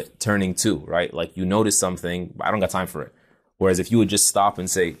call it turning to, right? Like you notice something, I don't got time for it. Whereas if you would just stop and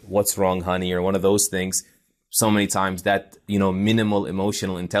say, what's wrong, honey? Or one of those things, so many times that, minimal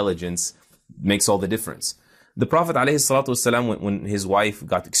emotional intelligence makes all the difference. The Prophet ﷺ, when his wife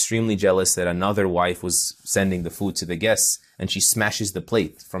got extremely jealous that another wife was sending the food to the guests and she smashes the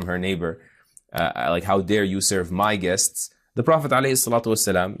plate from her neighbor, like, how dare you serve my guests? The Prophet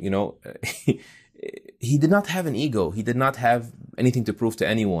ﷺ, he did not have an ego. He did not have anything to prove to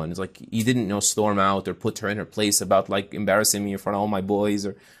anyone. It's like he didn't storm out or put her in her place about like embarrassing me in front of all my boys,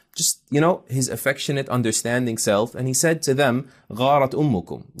 or just, his affectionate, understanding self. And he said to them, غَارَتْ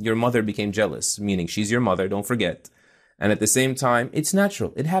أُمُّكُمْ, your mother became jealous, meaning she's your mother, don't forget. And at the same time, it's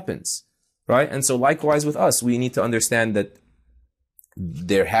natural. It happens, right? And so likewise with us, we need to understand that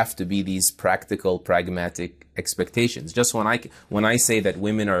there have to be these practical, pragmatic expectations. Just when I say that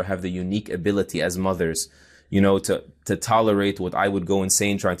women have the unique ability as mothers, to tolerate what I would go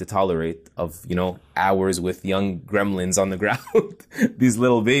insane trying to tolerate of, hours with young gremlins on the ground, these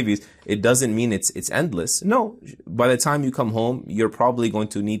little babies, it doesn't mean it's endless. No, by the time you come home, you're probably going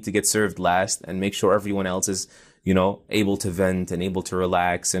to need to get served last and make sure everyone else is, able to vent and able to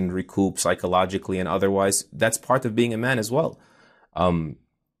relax and recoup psychologically and otherwise. That's part of being a man as well.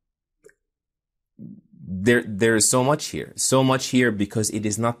 There is so much here because it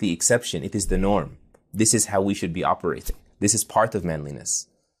is not the exception, it is the norm. This is how we should be operating. This is part of manliness.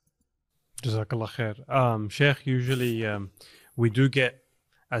 Jazakallah khair. Sheikh, usually we do get,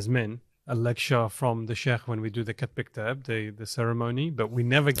 as men, a lecture from the Sheikh when we do the Katb Kitab, the ceremony, but we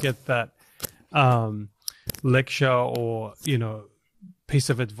never get that lecture or, piece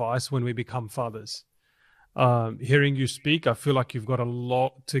of advice when we become fathers. Hearing you speak, I feel like you've got a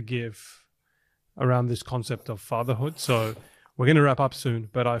lot to give around this concept of fatherhood. So we're going to wrap up soon,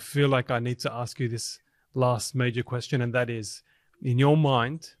 but I feel like I need to ask you this last major question, and that is, in your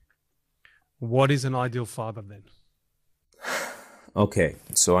mind, what is an ideal father then? Okay,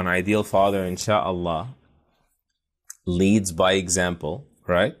 so an ideal father, inshallah, leads by example,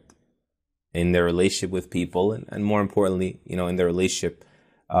 right? In their relationship with people, and more importantly, in their relationship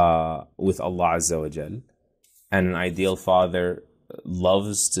with Allah Azza wa Jal. And an ideal father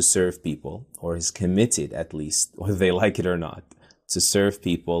loves to serve people, or is committed, at least, whether they like it or not, to serve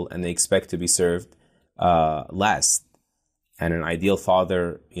people, and they expect to be served last. And an ideal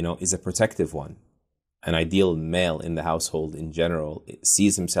father, is a protective one. An ideal male in the household in general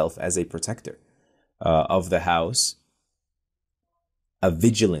sees himself as a protector of the house, a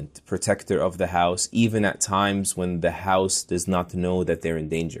vigilant protector of the house, even at times when the house does not know that they're in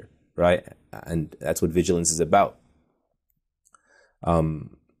danger, right? And that's what vigilance is about. An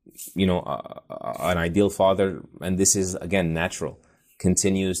ideal father, and this is again natural,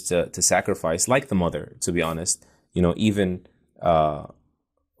 continues to sacrifice, like the mother, to be honest, even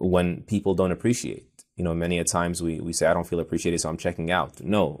when people don't appreciate. Many a times we say, I don't feel appreciated, so I'm checking out.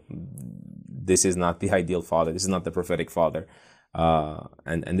 No, this is not the ideal father. This is not the prophetic father.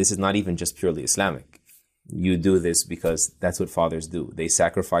 And this is not even just purely Islamic. You do this because that's what fathers do. They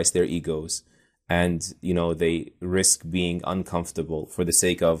sacrifice their egos, and they risk being uncomfortable for the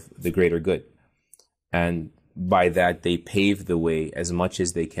sake of the greater good. And by that, they pave the way as much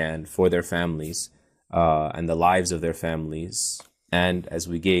as they can for their families and the lives of their families. And as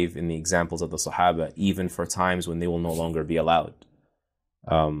we gave in the examples of the Sahaba, even for times when they will no longer be allowed.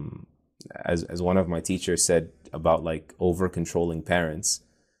 As one of my teachers said about like over controlling parents,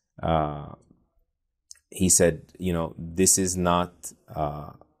 he said, this is not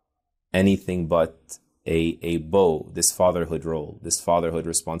anything but a bow, this fatherhood role, this fatherhood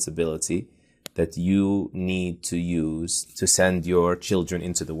responsibility that you need to use to send your children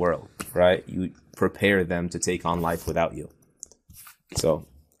into the world, right? You prepare them to take on life without you. So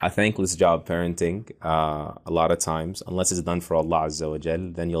a thankless job parenting, a lot of times, unless it's done for Allah Azza wa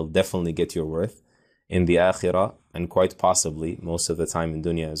Jal, then you'll definitely get your worth in the akhirah, and quite possibly most of the time in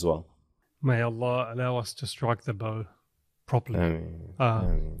dunya as well. May Allah allow us to strike the bow properly.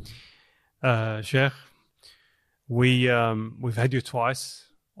 Sheikh, we've had you twice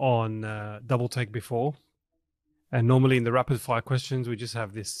on DoubleTake before, and normally in the rapid fire questions we just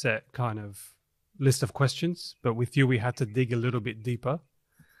have this set kind of list of questions, but with you we had to dig a little bit deeper.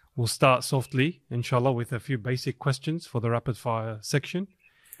 We'll start softly, inshallah, with a few basic questions for the rapid fire section.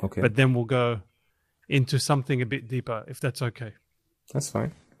 Okay. But then we'll go into something a bit deeper, if that's okay. That's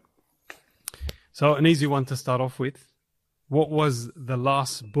fine. So an easy one to start off with. What was the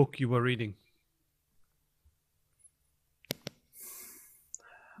last book you were reading?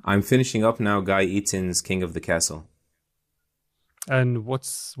 I'm finishing up now Guy Eaton's King of the Castle. And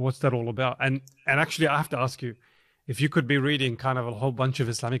what's that all about? And actually, I have to ask you, if you could be reading kind of a whole bunch of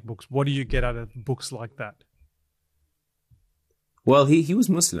Islamic books, what do you get out of books like that? Well, he was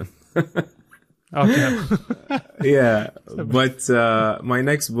Muslim. Okay. Yeah, but my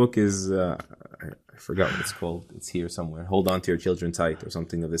next book is I forgot what it's called. It's here somewhere. Hold on to your children tight, or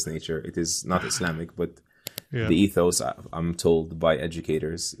something of this nature. It is not Islamic, but Yeah. the ethos, I'm told by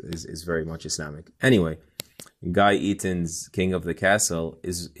educators, is very much Islamic. Anyway, Guy Eaton's King of the Castle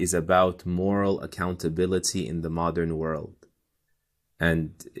is about moral accountability in the modern world.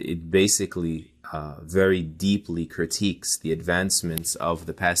 And it basically very deeply critiques the advancements of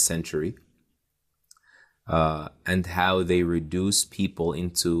the past century and how they reduce people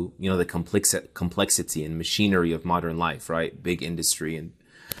into, the complexity and machinery of modern life, right? Big industry and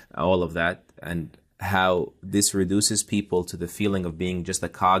all of that. And how this reduces people to the feeling of being just a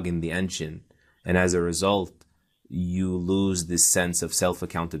cog in the engine. And as a result, you lose this sense of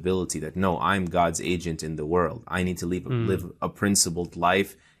self-accountability that, no, I'm God's agent in the world. I need to live a principled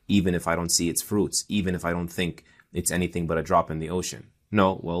life, even if I don't see its fruits, even if I don't think it's anything but a drop in the ocean.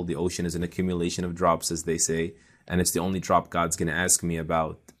 No, well, the ocean is an accumulation of drops, as they say, and it's the only drop God's going to ask me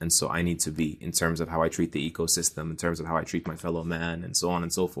about. And so I need to be, in terms of how I treat the ecosystem, in terms of how I treat my fellow man, and so on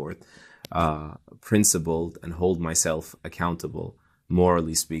and so forth, principled and hold myself accountable,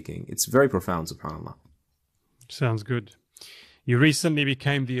 morally speaking. It's very profound, subhanAllah. Sounds good. You recently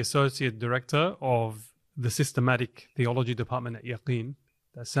became the Associate Director of the Systematic Theology Department at Yaqeen.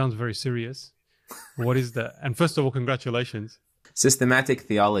 That sounds very serious. What is that? And first of all, congratulations. Systematic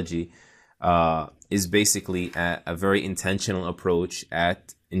theology is basically a very intentional approach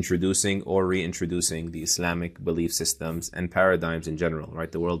at introducing or reintroducing the Islamic belief systems and paradigms in general,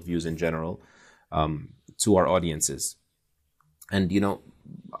 right? The worldviews in general, to our audiences. And,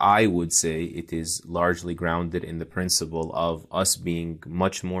 I would say it is largely grounded in the principle of us being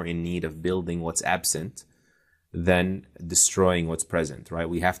much more in need of building what's absent than destroying what's present, right?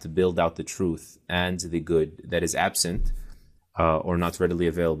 We have to build out the truth and the good that is absent or not readily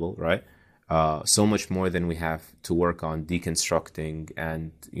available, right? So much more than we have to work on deconstructing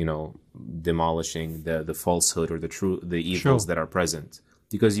and, demolishing the falsehood or the evils that are present.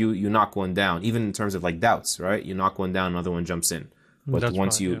 Because you knock one down, even in terms of like doubts, right? You knock one down, another one jumps in. But That's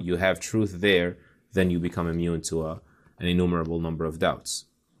once right, you have truth there, then you become immune to an innumerable number of doubts.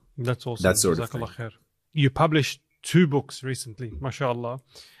 That's awesome. That sort of thing. Jazakallah khair. You published 2 books recently, mashallah.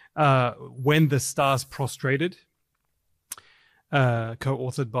 When the Stars Prostrated,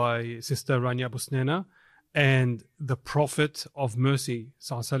 co-authored by Sister Rania Busnena, and The Prophet of Mercy,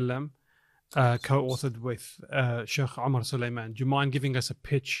 sallam, co-authored with Sheikh Omar Sulaiman. Do you mind giving us a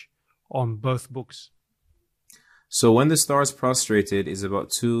pitch on both books? So When the Stars Prostrated is about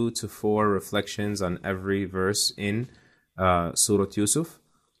 2 to 4 reflections on every verse in Surah Yusuf.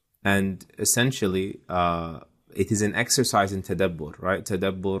 And essentially, it is an exercise in tadabbur, right?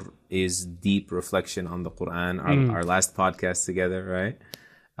 Tadabbur is deep reflection on the Quran, our last podcast together,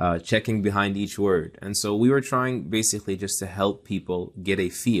 right? Checking behind each word. And so we were trying basically just to help people get a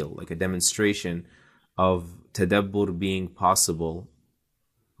feel, like a demonstration of tadabbur being possible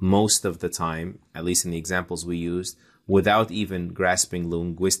most of the time, at least in the examples we used, without even grasping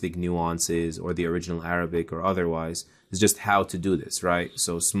linguistic nuances or the original Arabic or otherwise. It's just how to do this, right?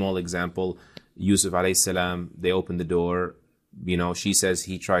 So small example, Yusuf alayhi salam, they open the door, she says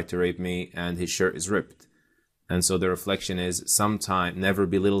he tried to rape me and his shirt is ripped. And so the reflection is sometimes never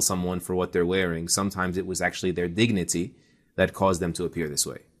belittle someone for what they're wearing. Sometimes it was actually their dignity that caused them to appear this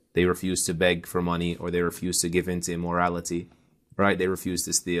way. They refused to beg for money, or they refused to give in to immorality, right? They refused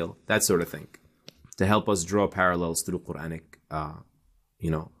to steal, that sort of thing, to help us draw parallels through Quranic,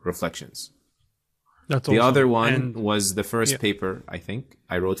 reflections. That's the awesome. Other one was the first paper, I think,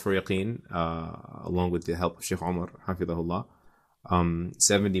 I wrote for Yaqeen, along with the help of Sheikh Omar, hafidhahullah.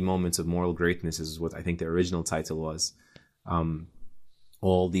 70 Moments of Moral Greatness is what I think the original title was.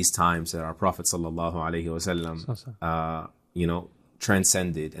 All these times that our Prophet sallallahu alaihi wasallam,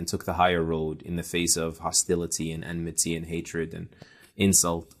 transcended and took the higher road in the face of hostility and enmity and hatred and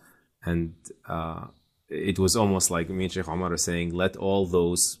insult. And it was almost like me and Sheikh Omar are saying, let all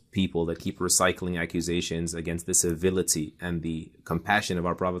those people that keep recycling accusations against the civility and the compassion of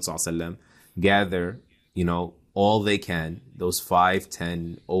our Prophet sallallahu alaihi wasallam gather, all they can, those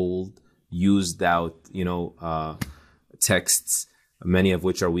 5-10 old, used out, texts, many of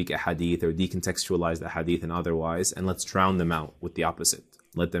which are weak hadith or decontextualized hadith and otherwise, and let's drown them out with the opposite.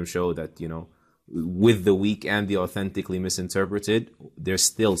 Let them show that, with the weak and the authentically misinterpreted, there's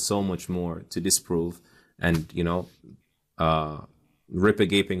still so much more to disprove and, rip a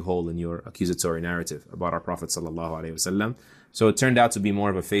gaping hole in your accusatory narrative about our Prophet sallallahu alaihi wasallam. So it turned out to be more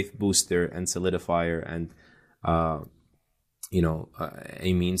of a faith booster and solidifier and a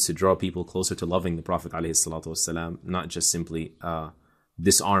means to draw people closer to loving the Prophet alayhi salatu wasalam, not just simply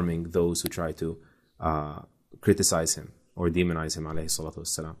disarming those who try to criticize him or demonize him alayhi salatu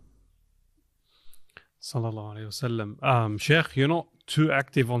wasalam. Sallallahu alayhi wasallam. Sheikh, you're not too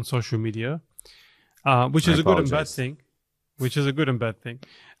active on social media, which is a good and bad thing.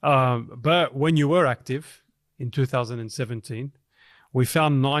 But when you were active in 2017, we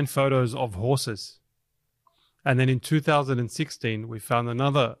found 9 photos of horses. And then in 2016, we found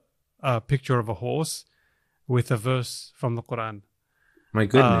another picture of a horse with a verse from the Quran. My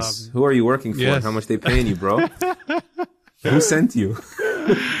goodness. Who are you working for? Yes. How much they paying you, bro? Who sent you?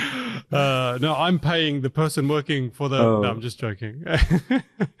 No, I'm paying the person working for the... No, I'm just joking.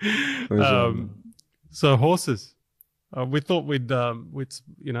 So horses. We thought we'd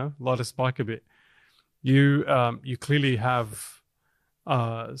light a spike a bit. You clearly have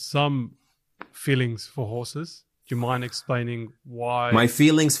some feelings for horses. Do you mind explaining why? My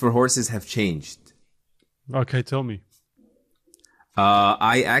feelings for horses have changed. Okay, tell me.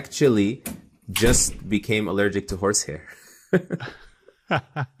 I actually just became allergic to horsehair.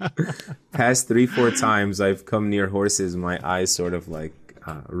 Past 3-4 times I've come near horses, my eyes sort of like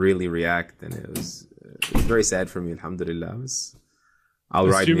really react, and it was very sad for me. Alhamdulillah. I'll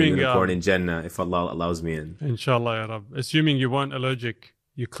ride a unicorn in Jannah if Allah allows me in. Inshallah, ya Rab. Assuming you weren't allergic,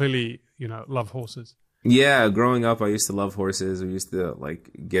 you clearly, love horses. Yeah, growing up, I used to love horses. We used to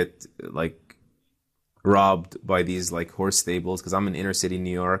get robbed by these horse stables because I'm in inner city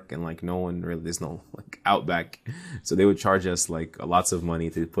New York, and no one really, there's no outback, so they would charge us lots of money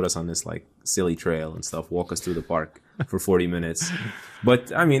to put us on this silly trail and stuff, walk us through the park for 40 minutes.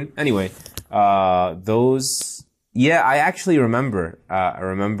 But I mean, anyway, those, yeah, I actually remember. I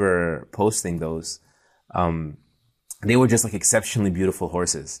remember posting those. They were just exceptionally beautiful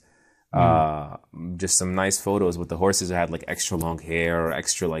horses. Just some nice photos with the horses that had extra long hair or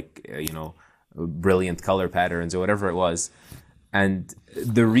extra brilliant color patterns or whatever it was. And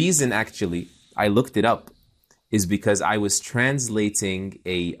the reason actually I looked it up is because I was translating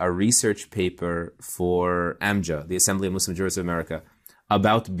a research paper for AMJA, the Assembly of Muslim Jurists of America,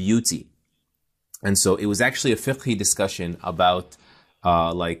 about beauty. And so it was actually a fiqhi discussion about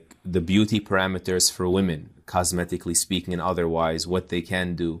the beauty parameters for women, cosmetically speaking and otherwise, what they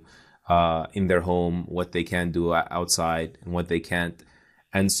can do in their home, what they can do outside, and what they can't.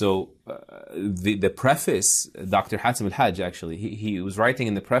 And so the preface, Dr. Hatim al-Hajj actually, he was writing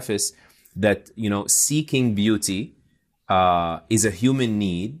in the preface that, seeking beauty is a human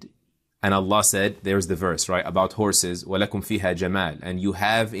need. And Allah said, there's the verse, right, about horses, وَلَكُمْ فِيهَا جَمَالٌ, and you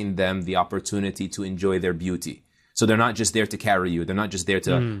have in them the opportunity to enjoy their beauty. So they're not just there to carry you. They're not just there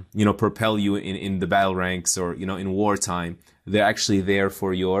to, propel you in the battle ranks or, in wartime. They're actually there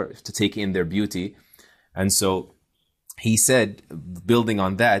to take in their beauty. And so he said, building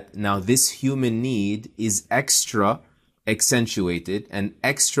on that, now this human need is extra accentuated and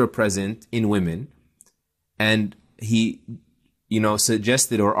extra present in women. And he,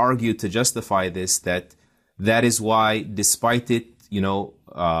 suggested or argued to justify this, that is why, despite it,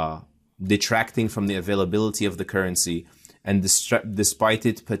 detracting from the availability of the currency, and despite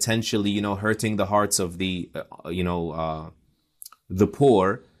it potentially, hurting the hearts of the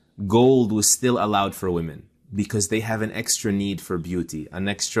poor, gold was still allowed for women because they have an extra need for beauty, an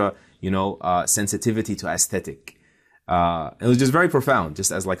extra, sensitivity to aesthetic. It was just very profound,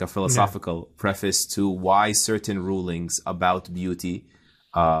 just as a philosophical preface to why certain rulings about beauty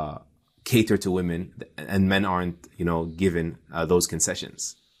cater to women and men aren't, given those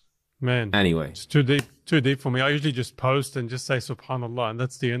concessions. Man, anyway, it's too deep for me. I usually just post and just say Subhanallah, and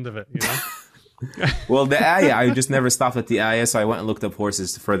that's the end of it. Well, the ayah, I just never stopped at the ayah, so I went and looked up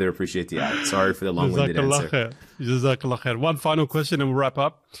horses to further appreciate the ayah. Sorry for the long-winded answer. Jazakallah khair. One final question and we'll wrap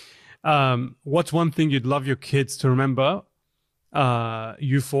up. What's one thing you'd love your kids to remember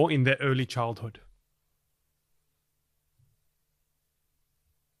you for in their early childhood?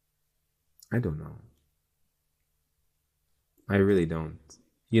 I don't know. I really don't.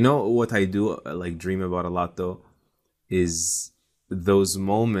 You know what I do dream about a lot though is those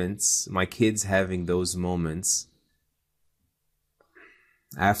moments, my kids having those moments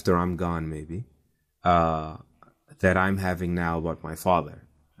after I'm gone maybe, that I'm having now about my father,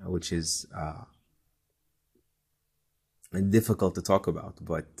 which is difficult to talk about,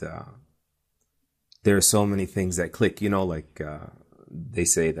 but there are so many things that click, they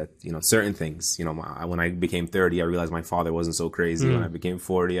say that, certain things, when I became 30, I realized my father wasn't so crazy. When I became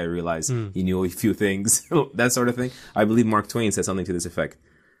 40, I realized he knew a few things, that sort of thing. I believe Mark Twain said something to this effect.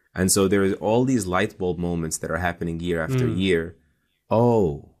 And so there's all these light bulb moments that are happening year after year.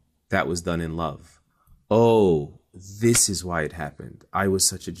 Oh, that was done in love. Oh, this is why it happened. I was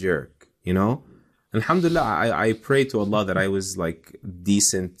such a jerk, Alhamdulillah, I pray to Allah that I was like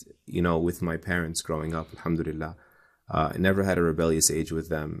decent, with my parents growing up. Alhamdulillah. I never had a rebellious age with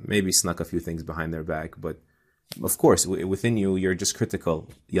them. Maybe snuck a few things behind their back. But of course, within you, you're just critical.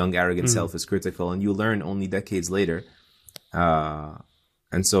 Young, arrogant self is critical. And you learn only decades later.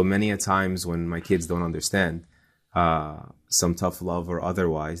 And so many a times when my kids don't understand some tough love or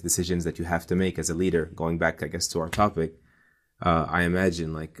otherwise decisions that you have to make as a leader, going back, I guess, to our topic, I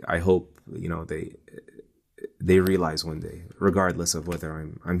imagine, I hope, they realize one day, regardless of whether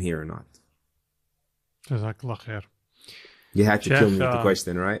I'm here or not. Jazakallah khair. You had to kill me with the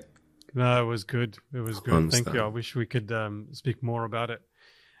question, right? No, it was good. It was good. Thank you. I wish we could speak more about it.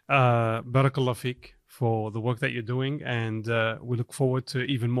 Barakallah feek for the work that you're doing, and we look forward to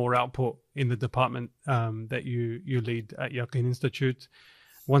even more output in the department that you lead at Yaqeen Institute.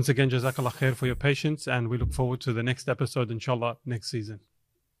 Once again, Jazakallah khair for your patience, and we look forward to the next episode, inshallah, next season.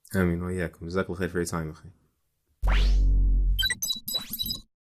 Ameen wa iyaakum. Jazakallah khair for your time, akhi.